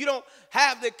sleeping. You don't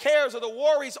have the cares or the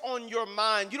worries on your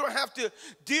mind. You don't have to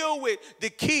deal with the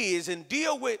kids and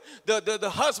deal with the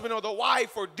husband or the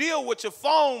wife, or deal with your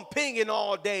phone pinging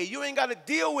all day. You ain't got to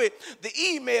deal with the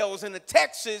emails and the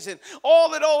texts and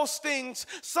all of those things.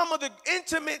 Some of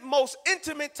the most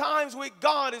intimate times with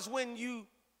God is when you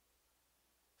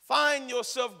find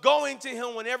yourself going to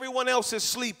him when everyone else is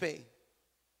sleeping.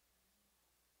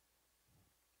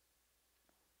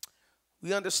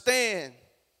 We understand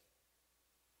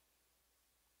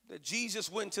that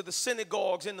Jesus went to the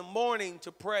synagogues in the morning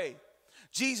to pray.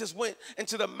 Jesus went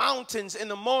into the mountains in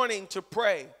the morning to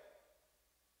pray.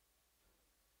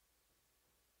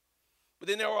 But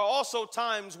then there were also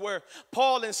times where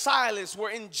Paul and Silas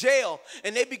were in jail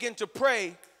and they began to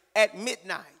pray at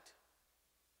midnight.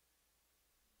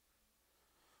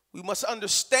 We must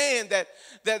understand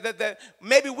that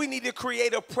maybe we need to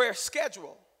create a prayer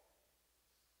schedule.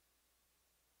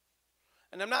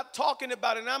 And I'm not talking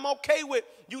about it, and I'm okay with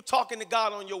you talking to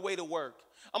God on your way to work.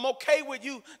 I'm okay with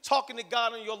you talking to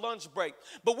God on your lunch break.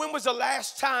 But when was the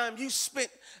last time you spent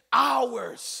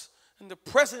hours in the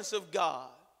presence of God?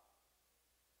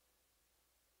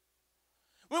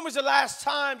 When was the last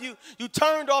time you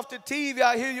turned off the TV?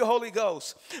 I hear you, Holy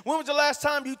Ghost. When was the last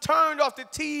time you turned off the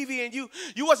TV and you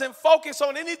wasn't focused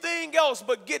on anything else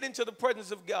but get into the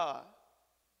presence of God?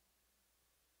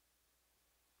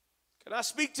 Can I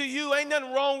speak to you? Ain't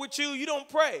nothing wrong with you. You don't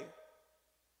pray.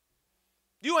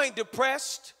 You ain't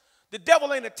depressed. The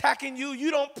devil ain't attacking you. You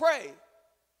don't pray.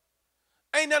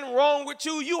 Ain't nothing wrong with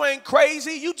you. You ain't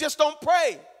crazy. You just don't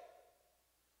pray.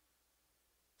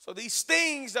 So these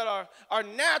things that are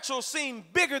natural seem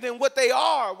bigger than what they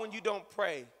are when you don't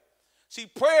pray. See,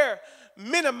 prayer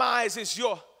minimizes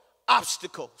your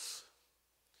obstacles.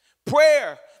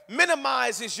 Prayer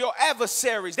minimizes your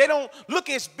adversaries. They don't look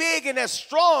as big and as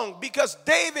strong, because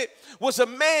David was a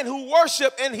man who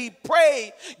worshiped and he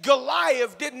prayed.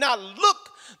 Goliath did not look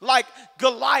like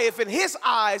Goliath in his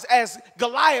eyes as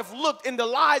Goliath looked in the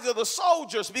lives of the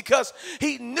soldiers, because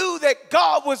he knew that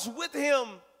God was with him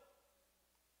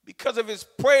because of his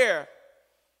prayer.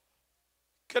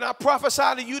 Can I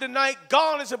prophesy to you tonight?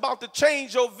 God is about to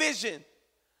change your vision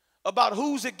about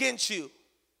who's against you.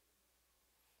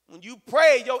 When you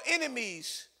pray, your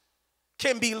enemies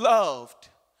can be loved,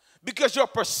 because your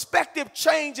perspective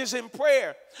changes in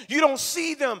prayer. You don't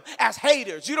see them as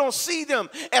haters. You don't see them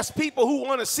as people who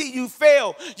want to see you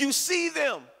fail. You see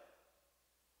them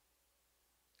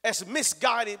as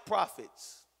misguided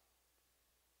prophets,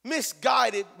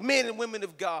 misguided men and women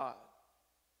of God.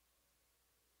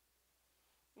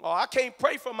 Oh, I can't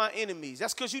pray for my enemies.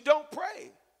 That's because you don't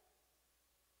pray.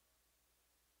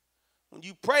 When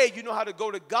you pray, you know how to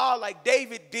go to God like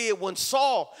David did when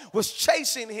Saul was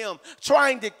chasing him,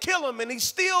 trying to kill him, and he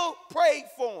still prayed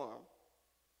for him.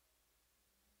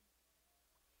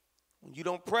 When you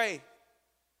don't pray,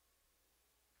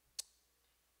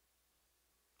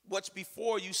 what's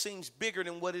before you seems bigger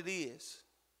than what it is.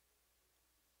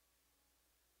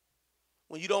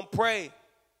 When you don't pray,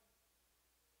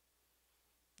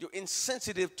 you're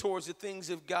insensitive towards the things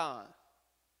of God.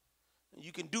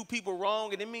 You can do people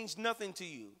wrong and it means nothing to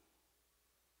you.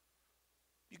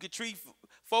 You could treat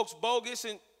folks bogus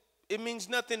and it means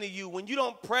nothing to you. When you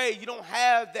don't pray, you don't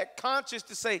have that conscience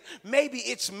to say, maybe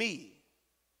it's me.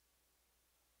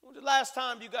 When was the last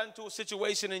time you got into a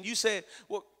situation and you said,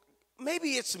 well, maybe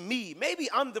it's me. Maybe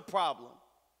I'm the problem.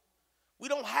 We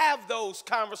don't have those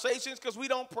conversations because we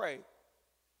don't pray.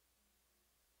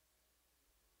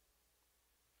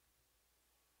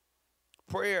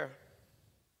 Prayer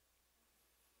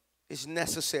is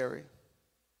necessary.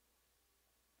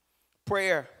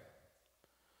 Prayer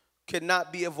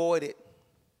cannot be avoided.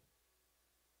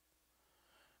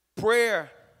 Prayer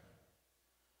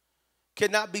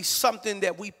cannot be something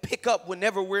that we pick up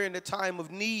whenever we're in a time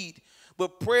of need,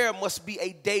 but prayer must be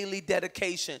a daily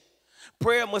dedication.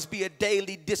 Prayer must be a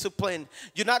daily discipline.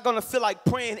 You're not going to feel like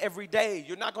praying every day.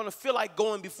 You're not going to feel like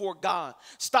going before God.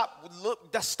 Stop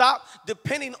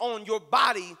depending on your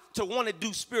body to want to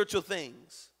do spiritual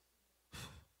things.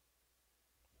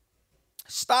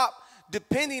 Stop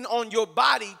depending on your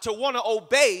body to want to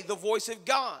obey the voice of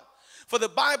God. For the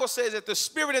Bible says that the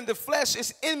spirit and the flesh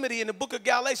is enmity in the book of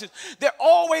Galatians. They're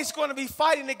always going to be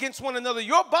fighting against one another.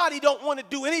 Your body don't want to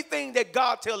do anything that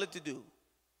God tells it to do.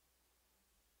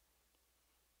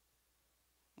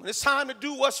 When it's time to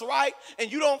do what's right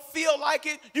and you don't feel like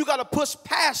it, you got to push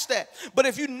past that. But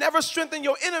if you never strengthen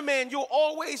your inner man, you'll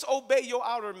always obey your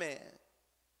outer man.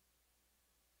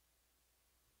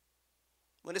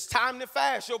 When it's time to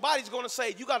fast, your body's going to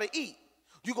say, you got to eat.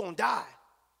 You're going to die.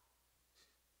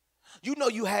 You know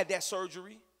you had that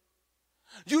surgery.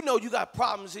 You know you got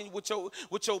problems with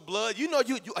your blood. You know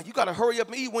you got to hurry up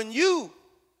and eat. When you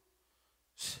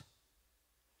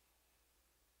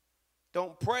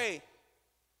don't pray,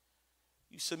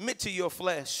 you submit to your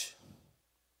flesh.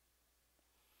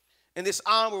 In this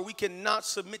hour, we cannot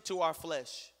submit to our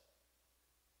flesh.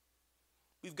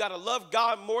 We've got to love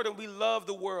God more than we love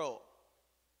the world.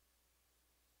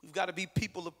 We've got to be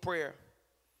people of prayer.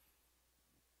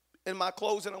 In my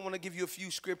closing, I want to give you a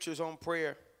few scriptures on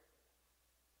prayer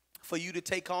for you to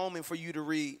take home and for you to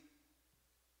read.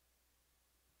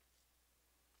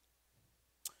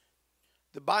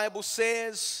 The Bible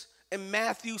says in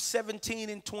Matthew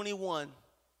 17:21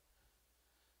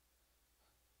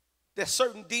 that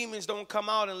certain demons don't come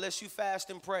out unless you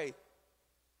fast and pray.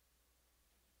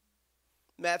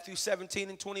 Matthew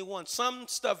 17:21. Some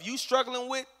stuff you struggling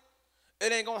with,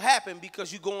 it ain't going to happen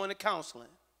because you go into counseling.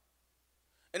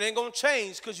 It ain't going to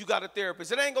change because you got a therapist.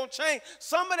 It ain't going to change.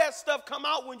 Some of that stuff come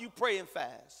out when you pray and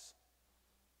fast.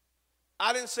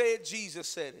 I didn't say it. Jesus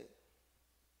said it.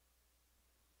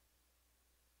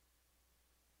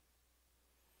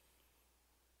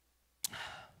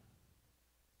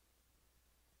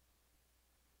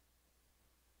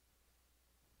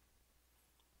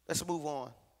 Let's move on.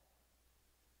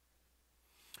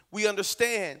 We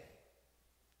understand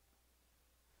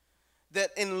that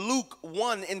in Luke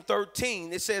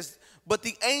 1:13, it says, but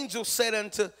the angel said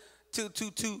unto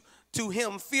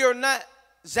him, fear not,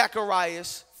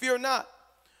 Zacharias, fear not,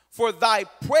 for thy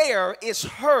prayer is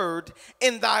heard,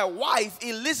 and thy wife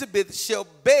Elizabeth shall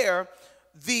bear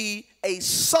thee a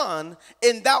son,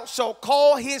 and thou shalt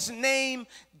call his name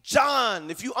John.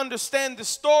 If you understand the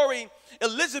story,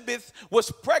 Elizabeth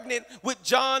was pregnant with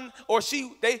John, or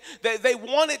they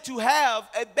wanted to have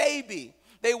a baby.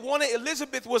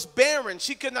 Elizabeth was barren.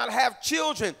 She could not have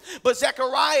children. But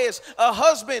Zacharias, a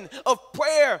husband of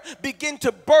prayer, began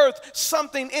to birth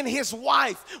something in his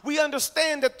wife. We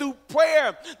understand that through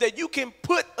prayer that you can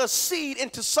put a seed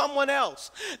into someone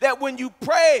else. That when you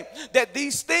pray, that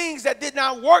these things that did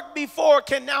not work before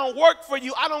can now work for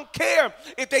you. I don't care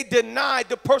if they denied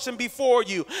the person before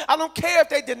you. I don't care if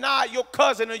they denied your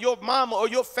cousin or your mama or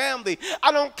your family.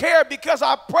 I don't care, because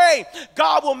I pray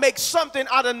God will make something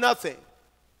out of nothing.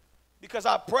 Because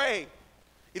I pray.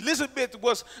 Elizabeth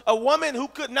was a woman who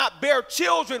could not bear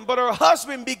children, but her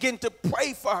husband began to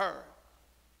pray for her.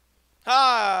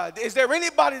 Is there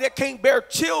anybody that can't bear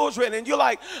children? And you're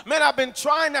like, man, I've been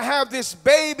trying to have this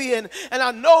baby, and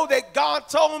I know that God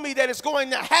told me that it's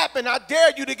going to happen. I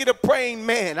dare you to get a praying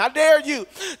man. I dare you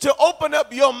to open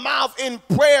up your mouth in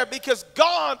prayer, because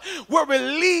God will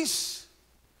release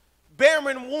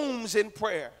barren wombs in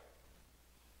prayer.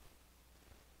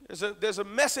 There's a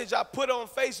message I put on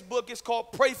Facebook. It's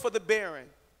called Pray for the Barren.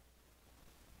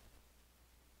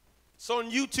 It's on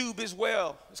YouTube as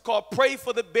well. It's called Pray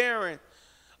for the Barren.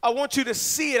 I want you to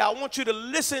see it. I want you to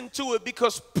listen to it,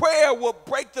 because prayer will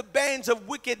break the bands of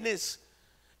wickedness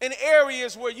in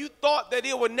areas where you thought that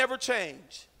it would never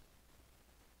change.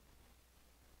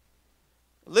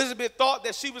 Elizabeth thought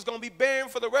that she was going to be barren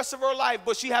for the rest of her life,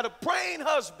 but she had a praying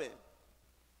husband.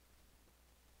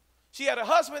 She had a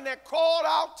husband that called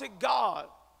out to God.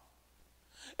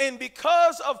 And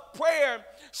because of prayer,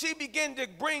 she began to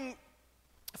bring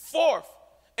forth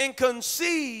and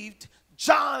conceived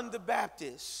John the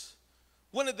Baptist,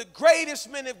 one of the greatest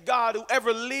men of God who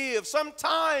ever lived.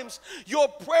 Sometimes your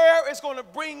prayer is going to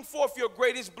bring forth your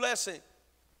greatest blessing.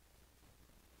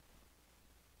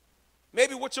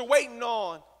 Maybe what you're waiting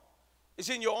on is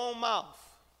in your own mouth.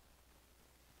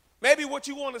 Maybe what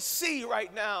you want to see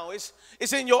right now is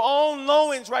in your own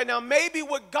loins right now. Maybe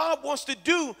what God wants to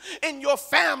do in your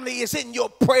family is in your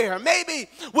prayer. Maybe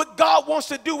what God wants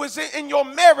to do is in your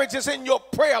marriage, is in your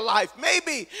prayer life.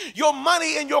 Maybe your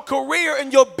money and your career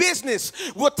and your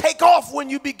business will take off when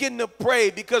you begin to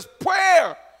pray, because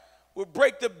prayer will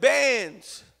break the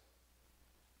bands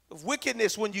of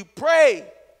wickedness. When you pray,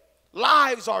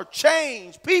 Lives are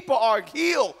changed. People are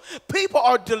healed. People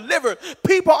are delivered.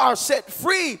 People are set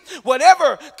free.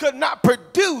 Whatever could not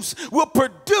produce will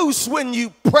produce when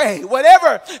you pray.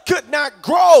 Whatever could not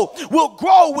grow will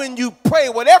grow when you pray.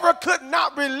 Whatever could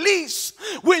not release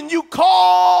when you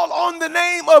call on the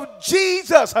name of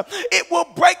Jesus, it will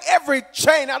break every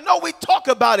chain. I know we talk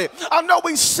about it. I know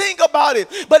we sing about it.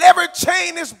 But every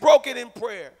chain is broken in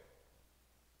prayer.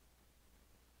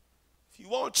 You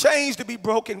want change to be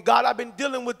broken. God, I've been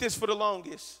dealing with this for the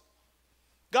longest.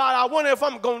 God, I wonder if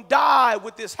I'm going to die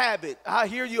with this habit. I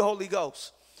hear you, Holy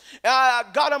Ghost.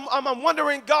 God, I'm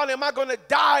wondering, God, am I going to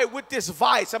die with this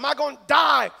vice? Am I going to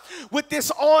die with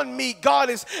this on me? God,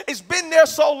 it's been there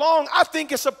so long, I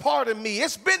think it's a part of me.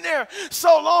 It's been there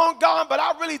so long, God, but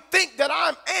I really think that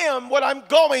I am what I'm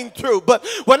going through. But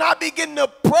when I begin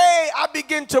to pray, I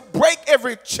begin to break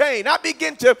every chain. I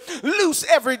begin to loose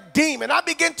every demon. I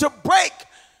begin to break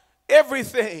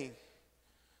everything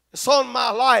that's on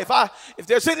my life. If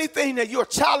there's anything that you're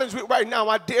challenged with right now,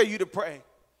 I dare you to pray.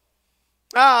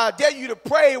 I dare you to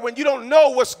pray when you don't know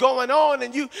what's going on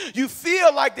and you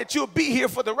feel like that you'll be here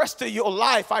for the rest of your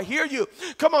life. I hear you.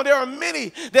 Come on, there are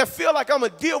many that feel like I'm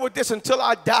going to deal with this until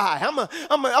I die.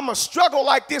 I'm a struggle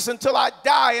like this until I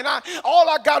die. And all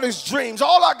I got is dreams.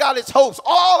 All I got is hopes.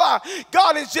 All I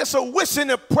got is just a wish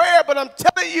and a prayer. But I'm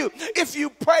telling you, if you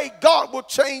pray, God will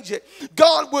change it.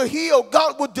 God will heal.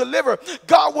 God will deliver.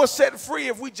 God will set free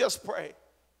if we just pray.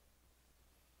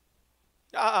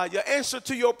 Your answer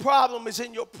to your problem is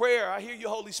in your prayer. I hear you,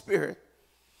 Holy Spirit.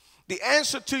 The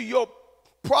answer to your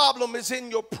problem is in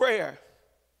your prayer.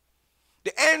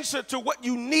 The answer to what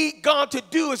you need God to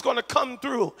do is going to come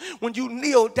through when you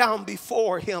kneel down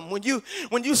before him. When you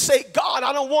say, God,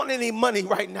 I don't want any money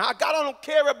right now. God, I don't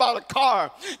care about a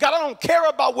car. God, I don't care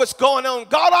about what's going on.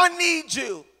 God, I need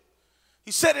you.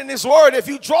 He said in his word, if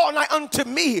you draw nigh unto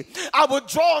me, I will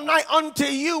draw nigh unto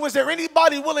you. Is there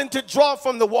anybody willing to draw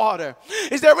from the water?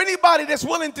 Is there anybody that's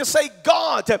willing to say,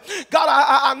 God,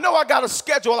 I know I got a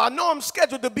schedule. I know I'm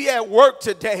scheduled to be at work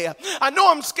today. I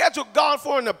know I'm scheduled, God,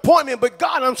 for an appointment, but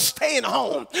God, I'm staying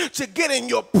home to get in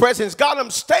your presence. God,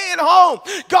 I'm staying home,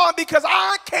 God, because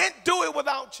I can't do it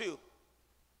without you.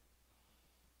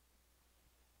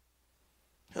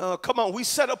 Come on, we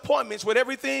set appointments with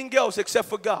everything else except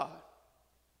for God.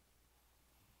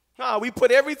 We put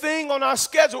everything on our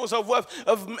schedules of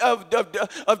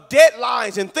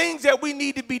deadlines and things that we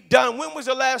need to be done. When was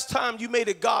the last time you made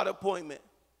a God appointment?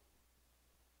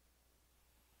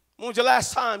 When was the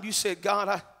last time you said,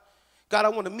 God, I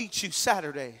want to meet you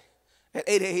Saturday at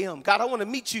 8 a.m. God, I want to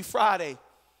meet you Friday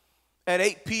at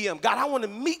 8 p.m. God, I want to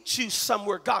meet you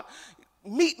somewhere. God,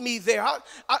 meet me there.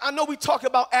 I know we talk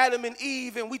about Adam and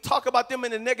Eve and we talk about them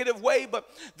in a negative way, but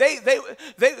they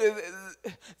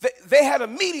had a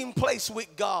meeting place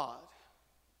with God.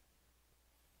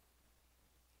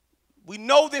 We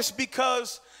know this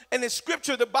because in the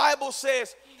scripture, the Bible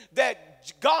says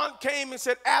that God came and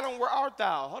said, Adam, where art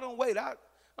thou? Hold on, wait,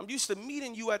 I'm used to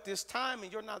meeting you at this time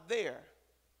and you're not there.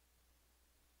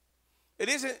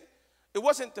 It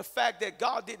wasn't the fact that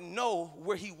God didn't know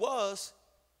where he was.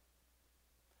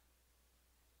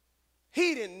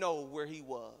 He didn't know where he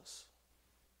was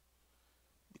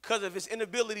because of his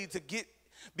inability to get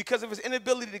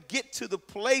to the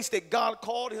place that God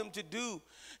called him to do.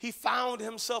 He found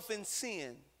himself in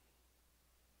sin.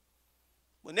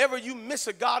 Whenever you miss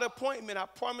a God appointment, I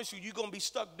promise you, you're going to be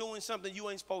stuck doing something you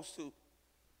ain't supposed to.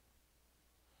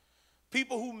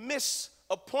 People who miss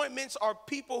appointments are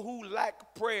people who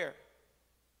lack prayer.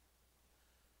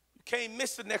 Can't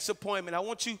miss the next appointment. I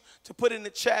want you to put in the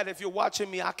chat if you're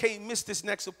watching me, I can't miss this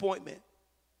next appointment.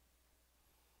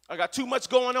 I got too much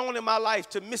going on in my life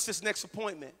to miss this next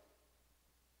appointment.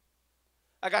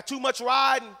 I got too much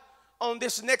riding on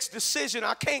this next decision.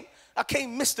 I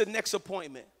can't miss the next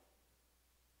appointment.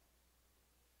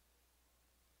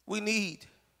 We need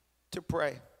to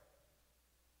pray.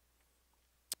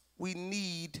 We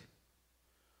need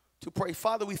to pray.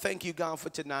 Father, we thank you, God,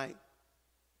 for tonight.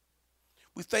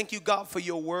 We thank you, God, for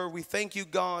your word. We thank you,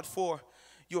 God, for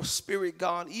your spirit,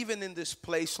 God, even in this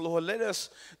place, Lord. Let us,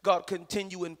 God,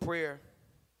 continue in prayer.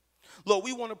 Lord,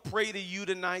 we want to pray to you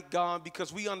tonight, God,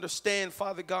 because we understand,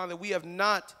 Father God, that we have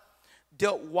not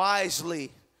dealt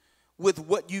wisely with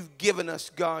what you've given us,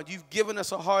 God. You've given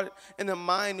us a heart and a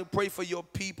mind to pray for your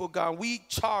people, God. We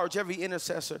charge every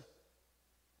intercessor.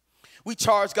 We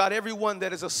charge, God, everyone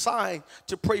that is assigned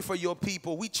to pray for your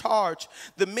people. We charge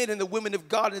the men and the women of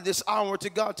God in this hour to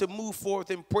God to move forth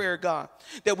in prayer, God.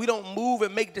 That we don't move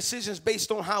and make decisions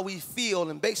based on how we feel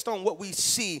and based on what we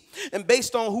see and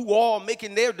based on who all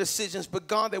making their decisions. But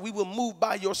God, that we will move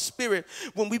by your spirit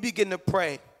when we begin to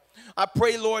pray. I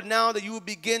pray, Lord, now that you will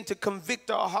begin to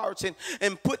convict our hearts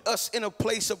and put us in a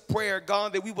place of prayer,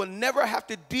 God, that we will never have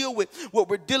to deal with what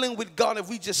we're dealing with, God, if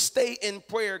we just stay in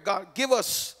prayer. God, give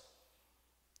us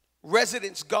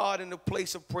residence, God, in the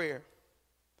place of prayer.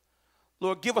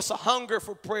 Lord, give us a hunger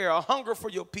for prayer, a hunger for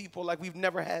your people like we've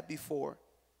never had before.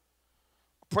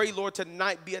 Pray, Lord,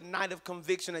 tonight be a night of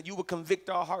conviction, that you will convict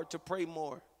our heart to pray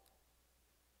more.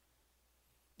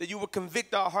 That you will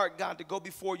convict our heart, God, to go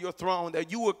before your throne.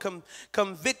 That you will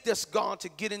convict us, God, to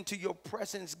get into your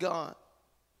presence, God,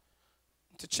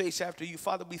 to chase after you.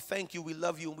 Father, we thank you, we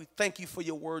love you, and we thank you for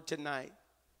your word tonight.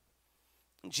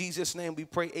 In Jesus' name we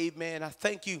pray, amen. I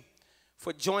thank you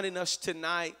for joining us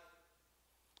tonight.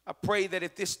 I pray that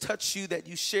if this touched you, that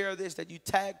you share this, that you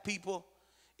tag people.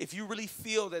 If you really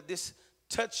feel that this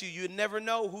touched you, you never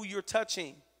know who you're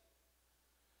touching.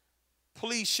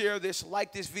 Please share this,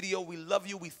 like this video. We love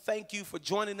you. We thank you for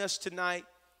joining us tonight.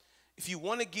 If you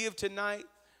want to give tonight,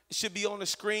 it should be on the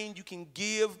screen. You can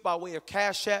give by way of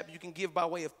Cash App. You can give by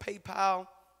way of PayPal.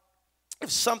 If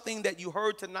something that you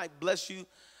heard tonight bless you,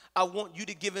 I want you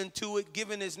to give into it.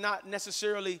 Giving is not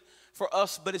necessarily for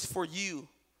us, but it's for you.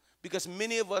 Because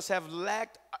many of us have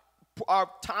lacked our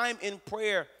time in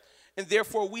prayer, and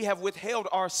therefore we have withheld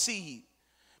our seed.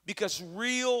 Because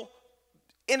real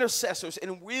intercessors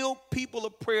and real people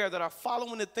of prayer that are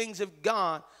following the things of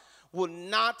God will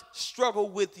not struggle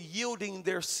with yielding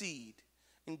their seed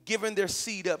and giving their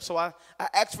seed up. So I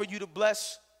ask for you to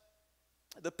bless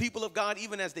the people of God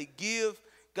even as they give.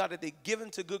 God, that they give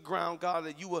into good ground, God,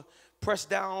 that you will press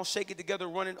down, shake it together,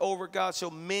 run it over, God, so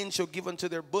men shall give unto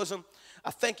their bosom.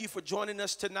 I thank you for joining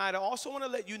us tonight. I also want to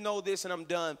let you know this, and I'm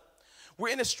done. We're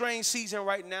in a strange season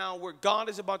right now where God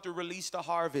is about to release the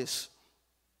harvest.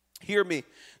 Hear me.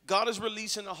 God is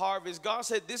releasing the harvest. God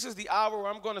said, this is the hour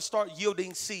where I'm going to start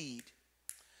yielding seed.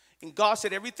 And God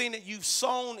said, everything that you've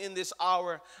sown in this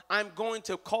hour, I'm going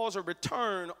to cause a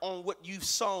return on what you've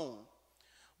sown.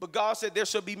 But God said, there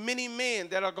shall be many men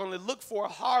that are going to look for a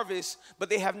harvest, but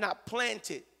they have not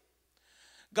planted.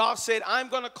 God said, I'm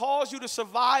going to cause you to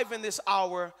survive in this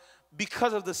hour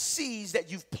because of the seeds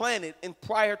that you've planted in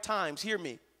prior times. Hear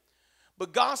me.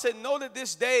 But God said, know that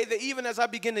this day, that even as I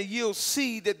begin to yield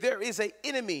seed, that there is an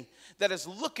enemy that is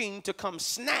looking to come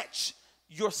snatch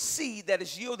your seed that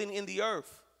is yielding in the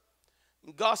earth.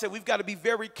 And God said, we've got to be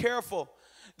very careful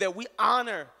that we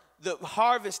honor the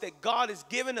harvest that God has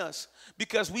given us,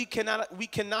 because we cannot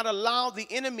allow the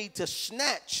enemy to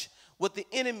snatch what the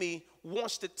enemy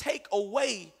wants to take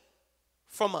away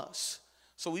from us.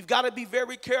 So we've got to be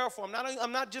very careful.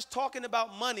 I'm not just talking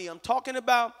about money. I'm talking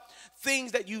about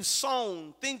things that you've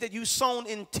sown, things that you've sown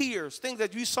in tears, things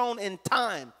that you've sown in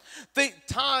time,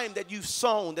 time that you've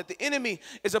sown, that the enemy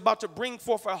is about to bring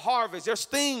forth a harvest. There's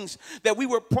things that we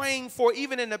were praying for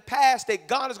even in the past that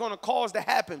God is going to cause to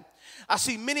happen. I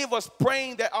see many of us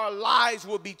praying that our lives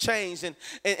will be changed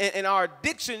and our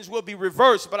addictions will be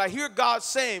reversed. But I hear God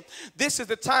saying, this is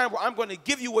the time where I'm going to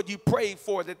give you what you prayed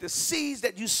for, that the seeds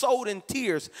that you sowed in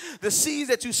tears, the seeds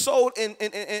that you sowed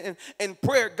in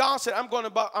prayer, God said, I'm going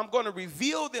to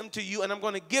reveal them to you and I'm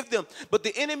going to give them. But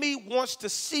the enemy wants to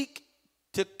seek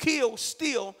to kill,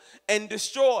 steal, and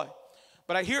destroy.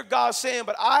 But I hear God saying,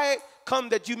 but I come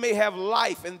that you may have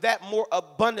life, and that more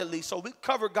abundantly. So we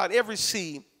cover, God, every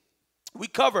seed. We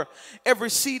cover every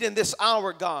seed in this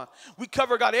hour, God. We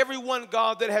cover, God, everyone,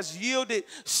 God, that has yielded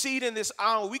seed in this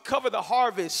hour. We cover the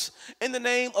harvest in the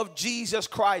name of Jesus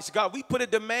Christ, God. We put a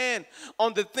demand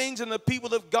on the things and the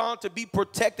people of God to be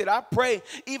protected. I pray,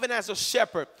 even as a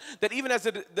shepherd, that even as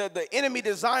the enemy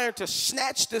desired to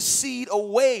snatch the seed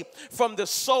away from the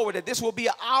sower, that this will be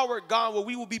an hour, God, where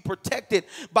we will be protected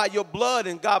by your blood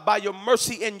and, God, by your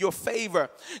mercy and your favor.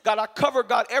 God, I cover,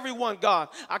 God, everyone, God.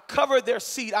 I cover their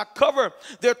seed. I cover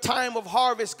their time of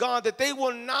harvest, God, that they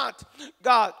will not,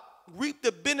 God, reap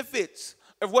the benefits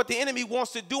of what the enemy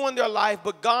wants to do in their life,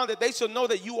 but God, that they shall know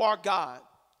that you are God.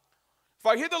 If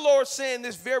I hear the Lord saying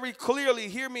this very clearly,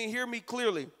 hear me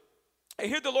clearly. I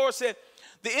hear the Lord say,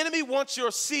 the enemy wants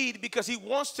your seed because he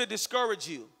wants to discourage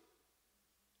you.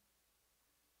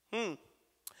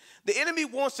 The enemy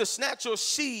wants to snatch your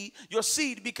seed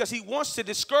because he wants to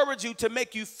discourage you, to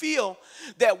make you feel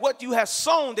that what you have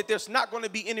sown, that there's not going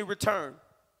to be any return.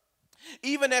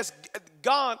 Even as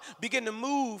God began to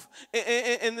move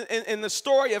in the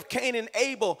story of Cain and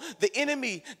Abel, the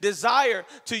enemy desired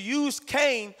to use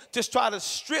Cain to try to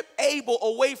strip Abel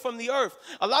away from the earth.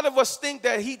 A lot of us think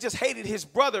that he just hated his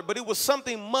brother, but it was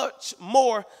something much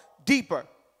more deeper.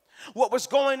 What was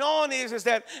going on is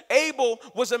that Abel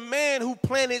was a man who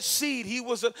planted seed. He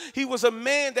was a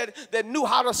man that knew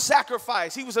how to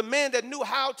sacrifice. He was a man that knew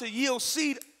how to yield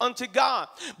seed unto God.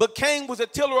 But Cain was a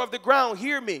tiller of the ground.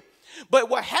 Hear me. But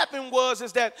what happened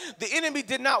is that the enemy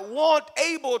did not want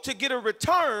Abel to get a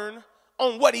return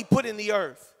on what he put in the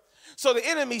earth. So the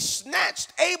enemy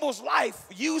snatched Abel's life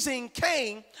using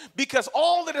Cain, because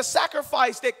all of the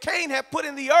sacrifice that Cain had put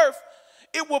in the earth,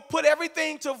 it will put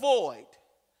everything to void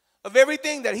of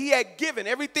everything that he had given,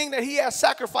 everything that he had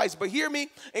sacrificed. But hear me,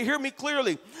 and hear me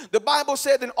clearly. The Bible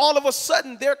said that all of a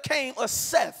sudden there came a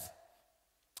Seth.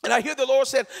 And I hear the Lord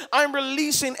said, I'm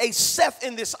releasing a Seth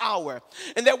in this hour.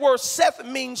 And that word Seth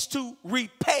means to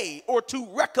repay or to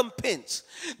recompense.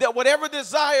 That whatever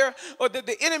desire or that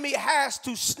the enemy has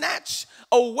to snatch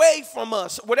away from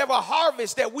us, whatever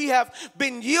harvest that we have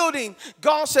been yielding,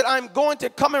 God said, I'm going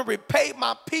to come and repay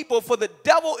my people, for the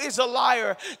devil is a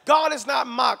liar. God is not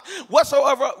mocked.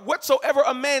 Whatsoever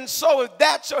a man soweth,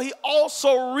 that shall he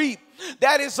also reap.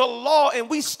 That is a law, and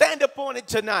we stand upon it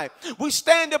tonight. We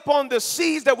stand upon the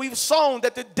seeds that we've sown,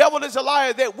 that the devil is a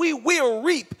liar, that we will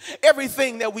reap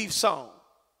everything that we've sown.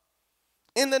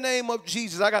 In the name of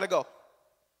Jesus, I got to go.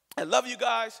 I love you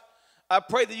guys. I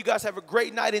pray that you guys have a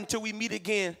great night until we meet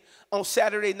again on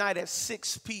Saturday night at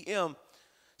 6 p.m.,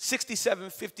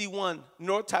 6751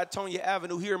 North Titonia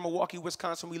Avenue here in Milwaukee,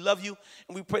 Wisconsin. We love you,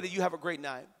 and we pray that you have a great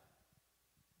night.